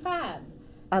looking fab.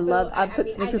 I put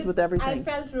sneakers with everything. I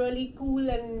felt really cool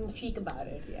and chic about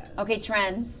it. Yeah. Okay,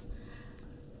 trends.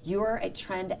 You're a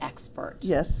trend expert.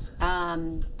 Yes.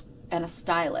 And a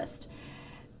stylist.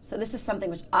 So this is something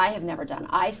which I have never done.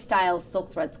 I style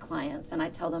Silk Threads clients and I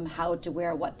tell them how to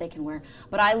wear, what they can wear,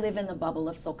 but I live in the bubble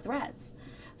of Silk Threads.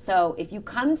 So if you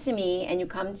come to me and you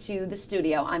come to the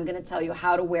studio, I'm going to tell you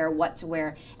how to wear, what to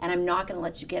wear, and I'm not going to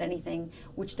let you get anything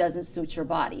which doesn't suit your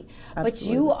body. Absolutely.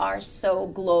 But you are so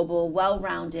global,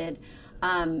 well-rounded.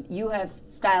 You have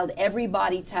styled every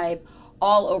body type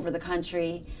all over the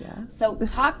country. Yeah. So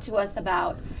talk to us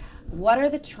about what are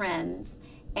the trends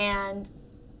and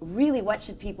really what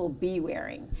should people be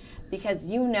wearing?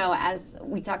 Because as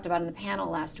we talked about in the panel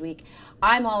last week,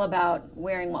 I'm all about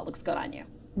wearing what looks good on you.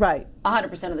 Right.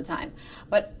 100% of the time.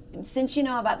 But since you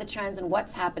know about the trends and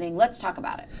what's happening, let's talk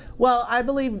about it. Well, I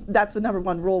believe that's the number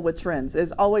one rule with trends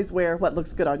is always wear what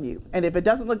looks good on you. And if it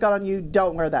doesn't look good on you,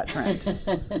 don't wear that trend.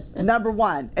 Number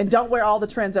one. And don't wear all the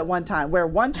trends at one time. Wear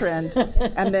one trend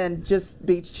and then just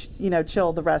be,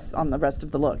 chill the rest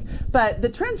of the look. But the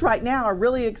trends right now are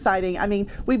really exciting. I mean,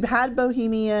 we've had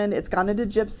bohemian, it's gone into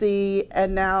gypsy,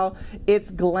 and now it's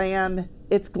glam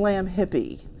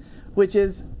hippie, which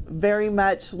is very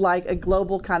much like a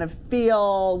global kind of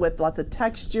feel with lots of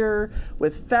texture,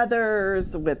 with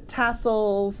feathers, with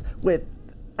tassels, with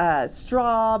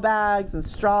straw bags and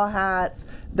straw hats,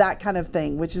 that kind of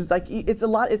thing, which is like,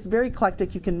 it's very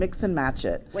eclectic. You can mix and match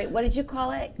it. Wait, what did you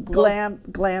call it? Glam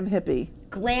hippie.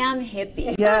 Glam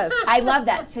hippie. Yes. I love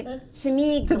that. To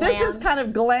me, glam. This is kind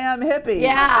of glam hippie.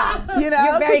 Yeah.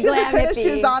 Because she has her tennis hippie.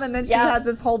 shoes on and then she has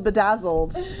this whole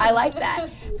bedazzled. I like that.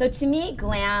 So to me,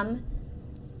 glam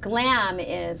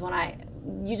is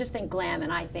when you just think glam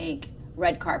and I think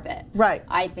red carpet. Right.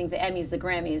 I think the Emmys, the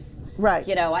Grammys. Right.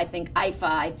 I think IFA,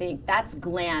 I think that's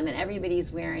glam and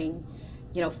everybody's wearing,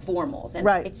 formals.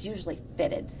 And it's usually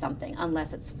fitted something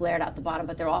unless it's flared out the bottom,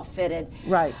 but they're all fitted.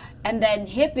 Right. And then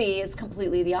hippie is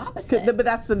completely the opposite. But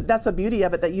that's the beauty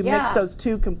of it, that you mix those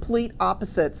two complete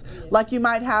opposites. Like you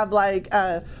might have like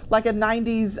a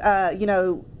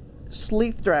 90s,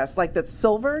 sleeve dress like that's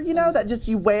silver, that just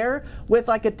you wear with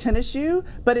like a tennis shoe,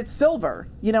 but it's silver,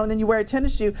 and then you wear a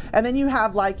tennis shoe, and then you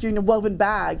have like your woven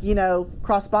bag,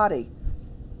 crossbody,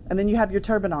 and then you have your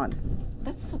turban on.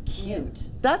 That's so cute.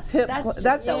 That's hip. That's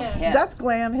just so hip. That's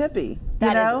glam hippie.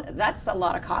 That's a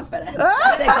lot of confidence.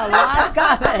 That takes a lot of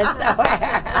confidence to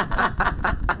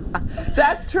wear.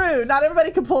 That's true. Not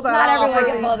everybody can pull that off. Not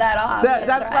everyone can pull that off.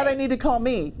 That's why they need to call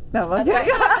me. No, that's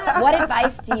right. What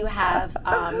advice do you have,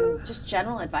 just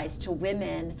general advice to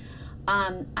women?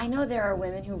 I know there are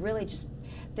women who really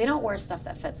they don't wear stuff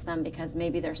that fits them because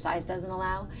maybe their size doesn't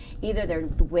allow. Either they're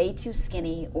way too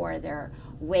skinny or they're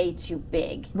way too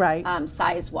big, right?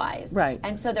 Size-wise, right?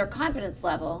 And so their confidence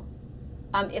level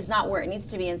is not where it needs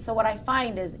to be. And so what I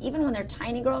find is even when they're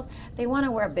tiny girls, they want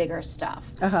to wear bigger stuff.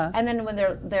 And then when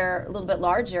they're a little bit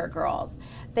larger girls,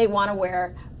 they want to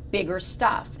wear bigger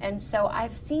stuff. And so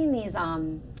I've seen these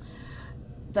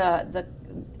the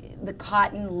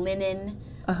cotton linen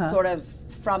sort of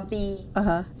frumpy.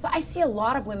 So I see a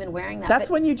lot of women wearing that. That's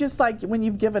when you just when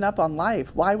you've given up on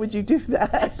life. Why would you do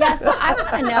that? Yeah, so I want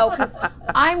to know because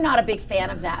I'm not a big fan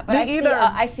of that. But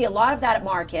I see a lot of that at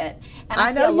market, and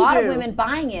I see a lot of women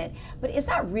buying it. But is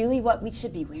that really what we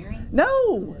should be wearing?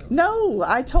 No,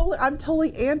 I'm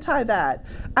totally anti that.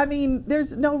 I mean,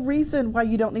 there's no reason why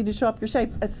you don't need to show up your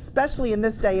shape, especially in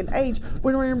this day and age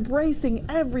when we're embracing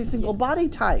every single body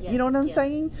type. You know what I'm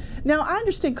saying? Now, I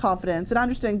understand confidence, and I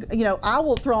understand, I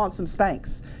will throw on some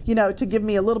Spanx, to give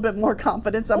me a little bit more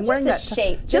confidence. I'm wearing that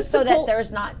shape, just so that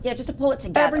there's not, just to pull it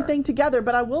together. Everything together.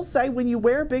 But I will say, when you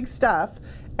wear big stuff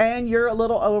and you're a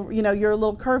little over, you're a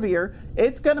little curvier,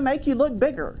 it's going to make you look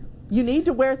bigger. You need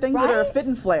to wear things that are a fit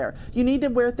and flare. You need to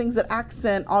wear things that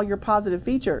accent all your positive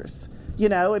features.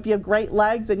 If you have great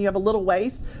legs and you have a little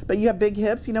waist, but you have big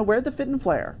hips, wear the fit and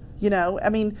flare. I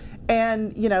mean,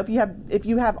 and if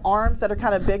you have arms that are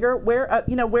kind of bigger, wear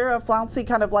a flouncy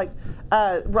kind of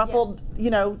ruffled,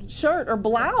 shirt or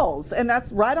blouse, and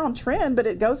that's right on trend, but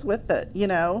it goes with it,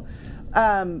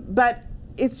 but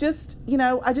it's just,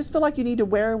 I just feel like you need to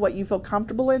wear what you feel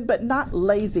comfortable in, but not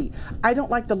lazy. I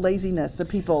don't like the laziness of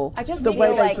people, the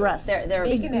way they dress. They're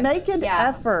make an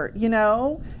effort,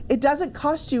 It doesn't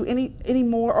cost you any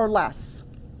more or less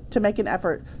to make an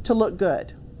effort to look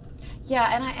good.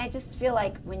 Yeah, and I just feel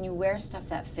like when you wear stuff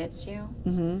that fits you,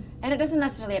 and it doesn't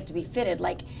necessarily have to be fitted,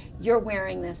 like you're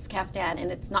wearing this caftan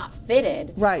and it's not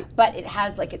fitted, right? But it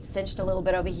has it's cinched a little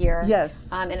bit over here, yes,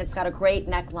 and it's got a great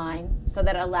neckline so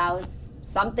that it allows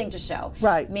something to show.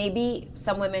 Right. Maybe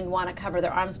some women want to cover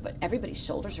their arms, but everybody's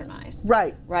shoulders are nice.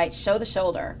 Right. Right. Show the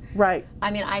shoulder. Right.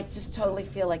 I mean, I just totally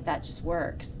feel like that just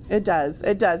works. It does.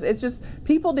 It does. It's just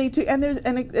people need to, and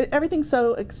everything's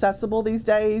so accessible these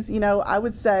days. I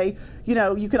would say,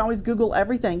 you can always Google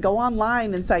everything. Go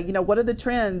online and say, what are the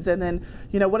trends, and then,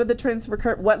 what are the trends for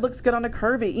what looks good on a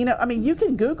curvy. I mean, you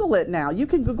can Google it now. You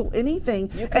can Google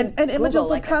anything, and images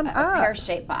will come up. A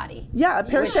pear-shaped body. Yeah, a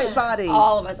pear-shaped body.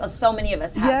 All of us, so many of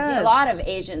us have. Yes. A lot of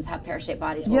Asians have pear-shaped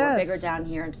bodies where we're Yes. bigger down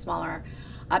here and smaller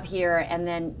up here. And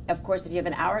then, of course, if you have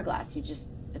an hourglass,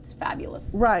 it's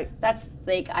fabulous. Right. That's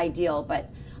ideal, but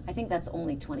I think that's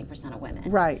only 20% of women.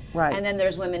 Right, right. And then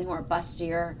there's women who are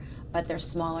bustier, but they're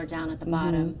smaller down at the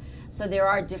bottom. So there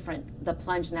are the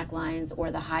plunge necklines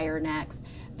or the higher necks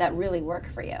that really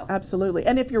work for you. Absolutely.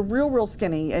 And if you're real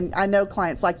skinny, and I know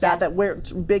clients like that wear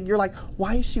big, you're like,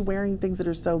 why is she wearing things that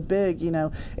are so big?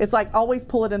 It's like always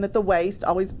pull it in at the waist,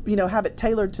 always, have it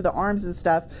tailored to the arms and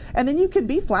stuff. And then you can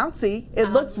be flouncy. It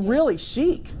looks really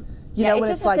chic. It when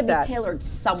just it's has like to be that. tailored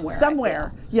somewhere.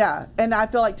 Somewhere, yeah. And I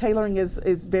feel like tailoring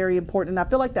is very important. And I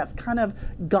feel like that's kind of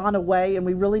gone away, and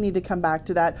we really need to come back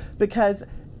to that, because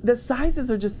the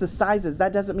sizes are just the sizes.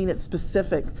 That doesn't mean it's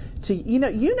specific to,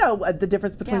 the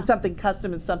difference between something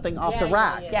custom and something off the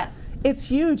rack. Yes. It's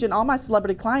huge. And all my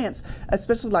celebrity clients,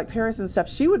 especially like Paris and stuff,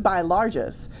 she would buy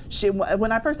larges.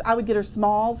 When I would get her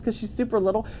smalls because she's super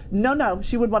little. No,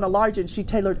 she would want a large, and she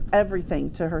tailored everything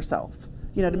to herself.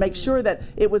 To make sure that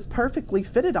it was perfectly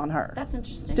fitted on her. That's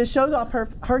interesting. To show off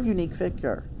her unique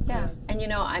figure. Yeah.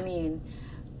 And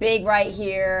big right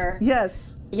here.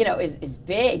 Yes. Is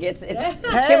big. It's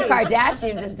Kim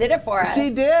Kardashian just did it for us.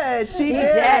 She did. She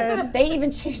did. They even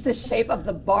changed the shape of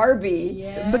the Barbie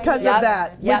because of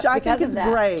that, which I think is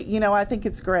great. I think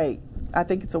it's great. I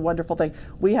think it's a wonderful thing.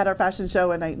 We had our fashion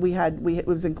show, and it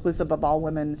was inclusive of all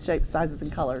women's shapes, sizes,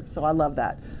 and colors. So I love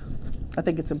that. I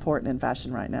think it's important in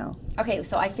fashion right now. Okay,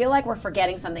 so I feel like we're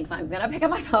forgetting something, so I'm going to pick up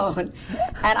my phone,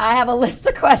 and I have a list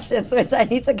of questions which I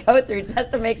need to go through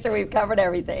just to make sure we've covered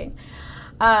everything.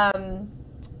 All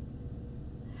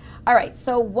right,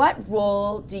 so what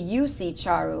role do you see,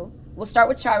 Charu? We'll start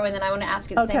with Charu, and then I want to ask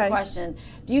you the same question.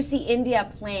 Do you see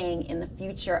India playing in the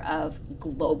future of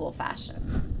global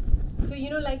fashion? So,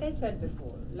 like I said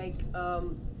before,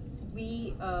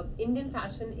 Indian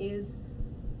fashion is,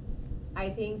 I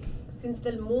think, since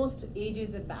the most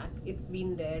ages back, it's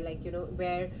been there, like,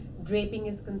 where draping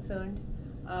is concerned.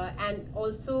 And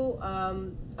also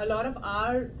a lot of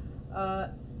our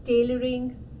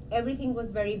tailoring, everything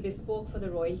was very bespoke for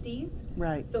the royalties.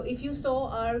 Right. So if you saw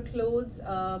our clothes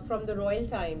from the royal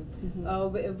time,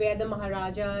 where the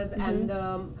Maharajas and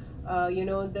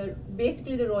the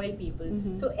basically the royal people.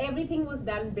 So everything was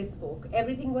done bespoke.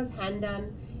 Everything was hand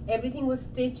done. Everything was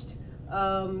stitched.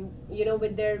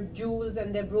 With their jewels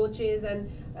and their brooches and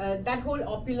that whole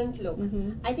opulent look.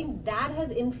 I think that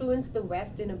has influenced the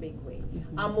West in a big way.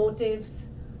 Our motifs,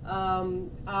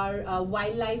 our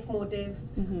wildlife motifs,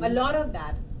 a lot of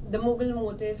that, the Mughal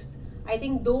motifs, I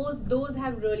think those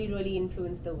have really, really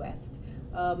influenced the West.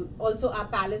 Also our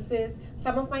palaces,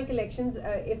 some of my collections,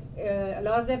 a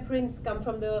lot of their prints come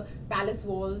from the palace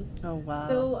walls. Oh wow.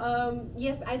 So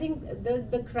yes, I think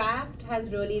the craft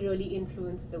has really, really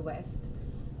influenced the West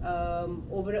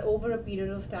over a period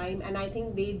of time, and I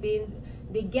think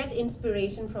they get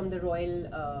inspiration from the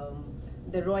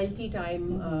royalty time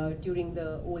during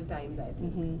the old times. I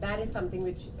think that is something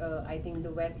which I think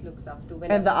the West looks up to.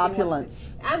 And the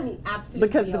opulence. And absolutely.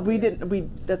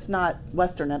 Because that's not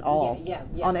Western at all. Yeah.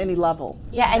 On any level.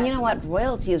 Yeah, and you know what?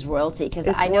 Royalty is royalty, because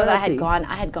I know that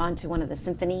I had gone to one of the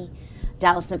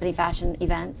Dallas Symphony fashion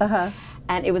events,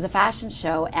 and it was a fashion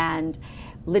show, and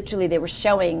literally they were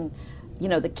showing,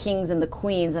 the kings and the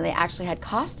queens, and they actually had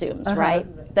costumes, right?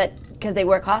 That because they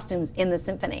wear costumes in the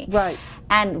symphony, right?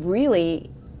 And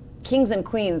really, kings and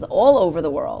queens all over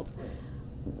the world,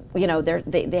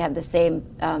 they have the same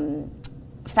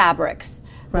fabrics,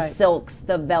 the silks,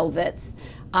 the velvets,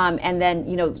 and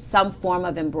then some form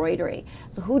of embroidery.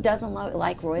 So who doesn't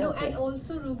like royalty? No, and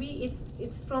also, Ruby,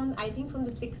 it's from, I think, from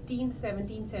the 16th,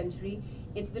 17th century.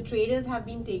 It's the traders have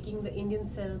been taking the Indian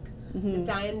silk, the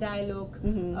tie and dye look,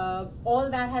 all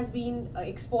that has been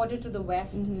exported to the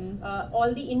West.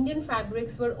 All the Indian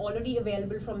fabrics were already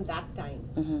available from that time.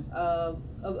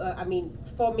 I mean,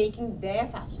 for making their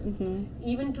fashion.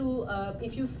 Even to,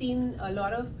 if you've seen a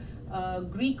lot of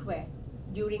Greek wear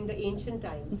during the ancient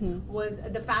times, was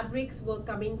the fabrics were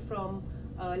coming from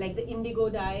like the indigo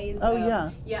dyes. Oh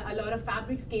yeah, a lot of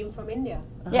fabrics came from India.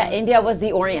 Yeah, India was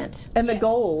the Orient. And the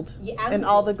gold. And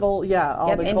all the gold,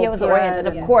 all the India gold was the Orient. And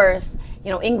of thread. course,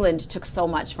 England took so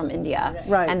much from India.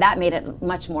 Right. And that made it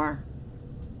much more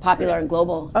popular and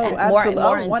global. Oh, and absolutely.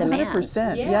 more in 100%,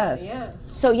 demand. yes. Yeah.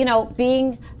 So,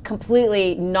 being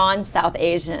completely non-South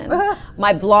Asian,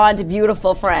 my blonde,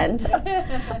 beautiful friend,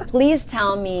 please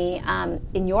tell me,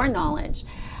 in your knowledge,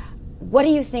 what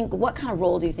kind of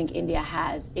role do you think India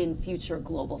has in future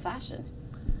global fashion?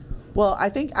 Well, I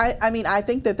think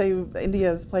that India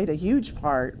has played a huge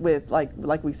part with,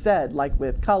 like we said, like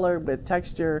with color, with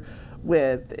texture,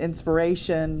 with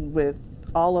inspiration, with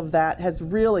all of that has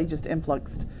really just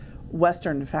influenced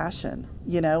Western fashion,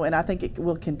 and I think it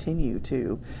will continue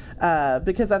to,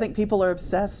 because I think people are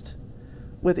obsessed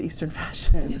with Eastern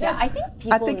fashion. Yeah, I think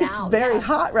people it's very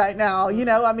hot right now.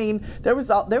 I mean, there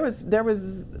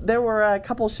were a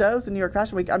couple shows in New York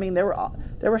Fashion Week. I mean, there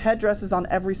were headdresses on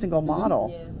every single model.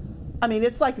 Yeah. I mean,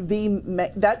 it's like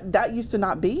that used to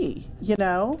not be,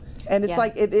 and it's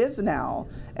like it is now.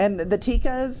 And the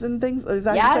tikas and things, is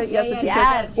that how you say it? Yes, the tikas.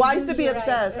 Yes. Well, I used to be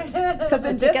obsessed. Because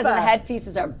in The tikas and the DIFA,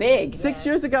 headpieces are big. 6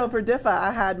 years ago for DIFA,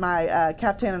 I had my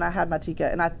kaftan and I had my tika.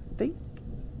 And I think,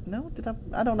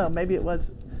 I don't know, maybe it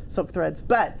was silk threads.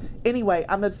 But anyway,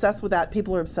 I'm obsessed with that.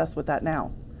 People are obsessed with that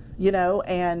now,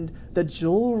 and the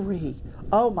jewelry.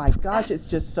 Oh my gosh, it's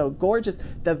just so gorgeous.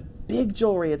 The big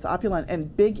jewelry, it's opulent,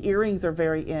 and big earrings are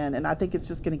very in. And I think it's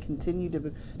just going to continue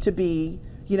to be,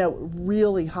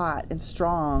 really hot and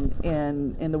strong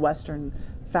in the Western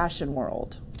fashion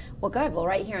world. Well, good. Well,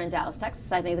 right here in Dallas,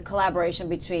 Texas, I think the collaboration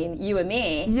between you and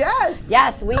me.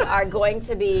 Yes, we are going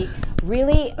to be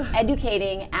really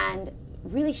educating and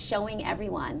really showing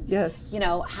everyone,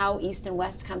 how East and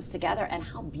West comes together and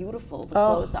how beautiful the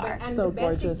clothes are. And so the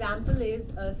best gorgeous. example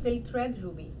is silk threads,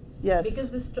 Ruby. Yes,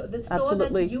 because the store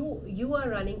absolutely. that you are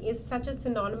running is such a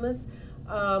synonymous.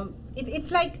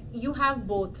 It's like you have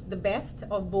both, the best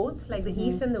of both, like the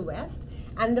East and the West,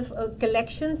 and the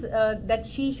collections that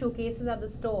she showcases at the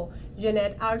store,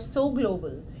 Jeanette, are so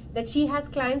global that she has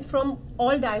clients from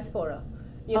all diaspora,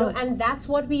 and that's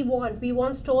what we want. We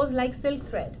want stores like Silk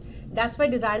Thread. That's why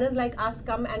designers like us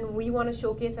come and we want to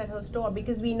showcase at her store,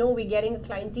 because we know we're getting a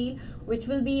clientele which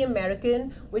will be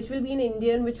American, which will be an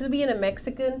Indian, which will be a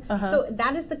Mexican. So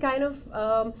that is the kind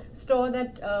of store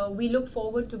that we look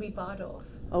forward to be part of.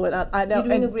 Oh, and I know. You're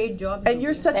doing a great job. And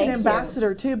you're such an Thank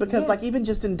ambassador too, because like even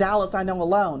just in Dallas, I know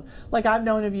alone, like I've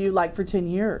known of you like for 10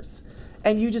 years.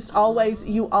 and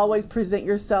you always present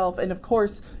yourself, and of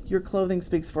course your clothing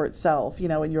speaks for itself,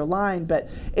 in your line, but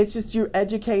it's just you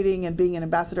educating and being an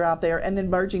ambassador out there and then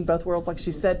merging both worlds. Like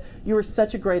she said, you were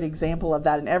such a great example of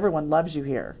that, and everyone loves you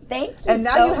here. Thank you. And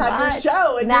now so you have much. your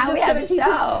show, and now you're just going to teach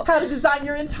us how to design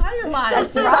your entire line.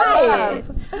 That's which right. I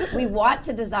love. We want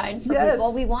to design for Yes.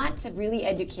 people. We want to really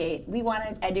educate. We want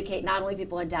to educate not only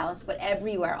people in Dallas, but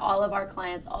everywhere. All of our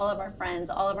clients, all of our friends,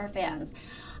 all of our fans.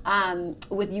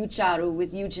 With you, Charu,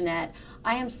 with you, Jeanette.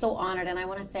 I am so honored, and I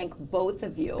want to thank both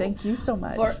of you. Thank you so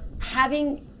much. For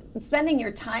spending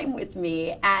your time with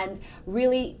me and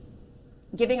really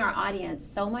giving our audience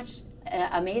so much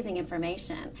amazing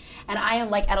information. And I am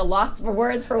like at a loss for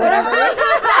words for whatever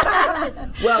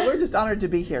reason. Well, we're just honored to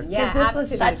be here. Yeah, this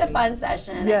was such a fun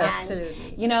session. Yes.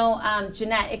 And,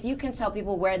 Jeanette, if you can tell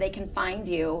people where they can find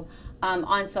you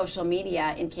on social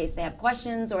media in case they have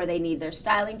questions or they need their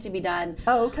styling to be done.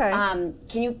 Oh, okay.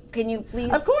 Can you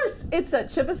please? Of course. It's at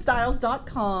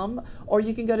chivvisstyles.com, or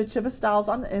you can go to Chivvis Styles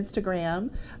on the Instagram,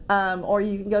 or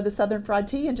you can go to Southern Fried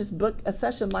Tea and just book a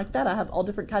session like that. I have all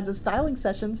different kinds of styling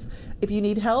sessions. If you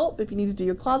need help, if you need to do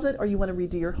your closet, or you want to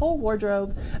redo your whole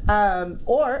wardrobe,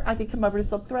 or I could come over to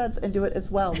Silk Threads and do it as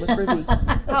well with Ruby.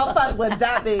 How fun would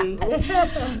that be?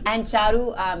 And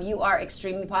Charu, you are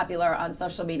extremely popular on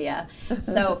social media.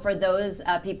 So for those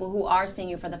people who are seeing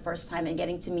you for the first time and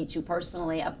getting to meet you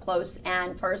personally, up close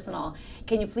and personal,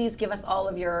 can you please give us all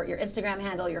of your Instagram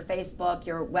handle, your Facebook,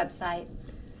 your website?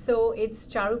 So it's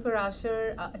Charu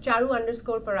Parashar,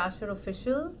 Charu_Parashar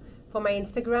official for my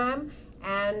Instagram.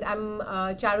 And I'm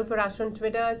Charu Parashar on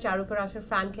Twitter, Charu Parashar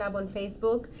Fan Club on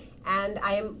Facebook. And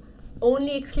I am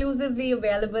only exclusively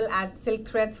available at Silk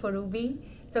Threads for Ruby.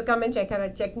 So come and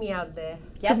check me out there.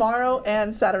 Yes. Tomorrow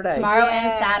and Saturday. Tomorrow and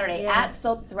Saturday at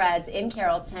Silk Threads in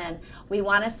Carrollton. We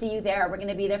want to see you there. We're going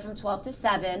to be there from 12 to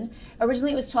 7.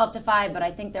 Originally it was 12 to 5, but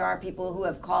I think there are people who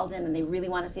have called in and they really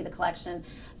want to see the collection.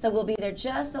 So we'll be there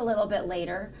just a little bit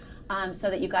later so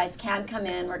that you guys can come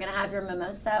in. We're going to have your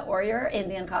mimosa or your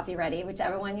Indian coffee ready,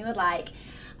 whichever one you would like,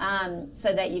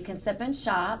 so that you can sip and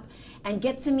shop and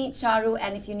get to meet Charu.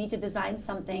 And if you need to design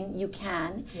something, you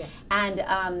can. Yes. And,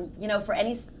 for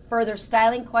any further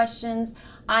styling questions,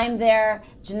 I'm there.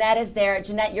 Jeanette is there.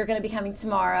 Jeanette, you're going to be coming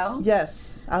tomorrow.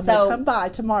 Yes, I'm going to come by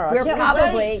tomorrow. We're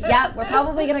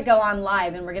probably going to go on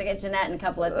live, and we're going to get Jeanette in a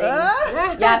couple of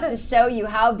things. To show you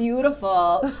how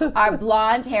beautiful our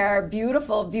blonde hair,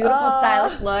 beautiful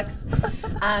stylish looks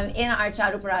in our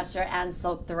Charu Parashar and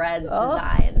Silk Threads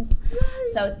designs.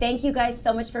 So thank you guys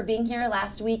so much for being here.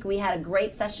 Last week we had a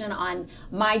great session on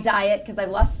my diet because I've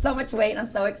lost so much weight and I'm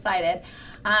so excited.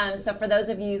 So for those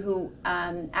of you who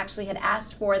actually had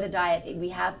asked for the diet, we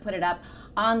have put it up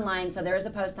online. So there is a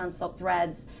post on Silk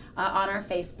Threads on our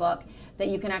Facebook that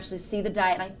you can actually see the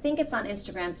diet. And I think it's on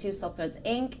Instagram too, Silk Threads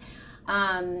Inc.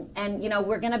 And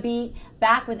we're going to be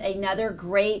back with another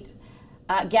great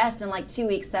guest in like 2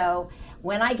 weeks. So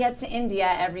when I get to India,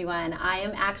 everyone, I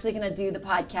am actually going to do the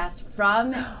podcast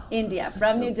from India,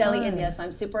 from New Delhi, India. So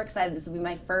I'm super excited. This will be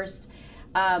my first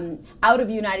out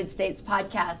of United States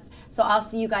podcast. So I'll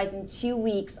see you guys in 2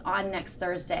 weeks on next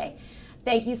Thursday.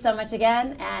 Thank you so much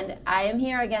again. And I am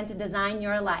here again to design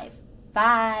your life.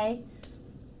 Bye.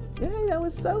 Yay, that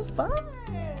was so fun.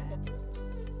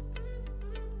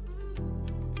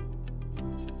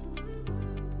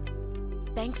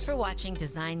 Thanks for watching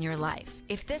Design Your Life.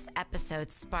 If this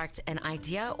episode sparked an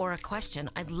idea or a question,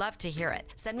 I'd love to hear it.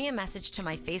 Send me a message to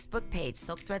my Facebook page,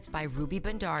 Silk Threads by Ruby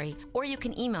Bhandari, or you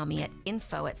can email me at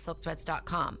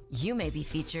info@silkthreads.com. You may be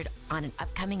featured on an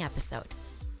upcoming episode.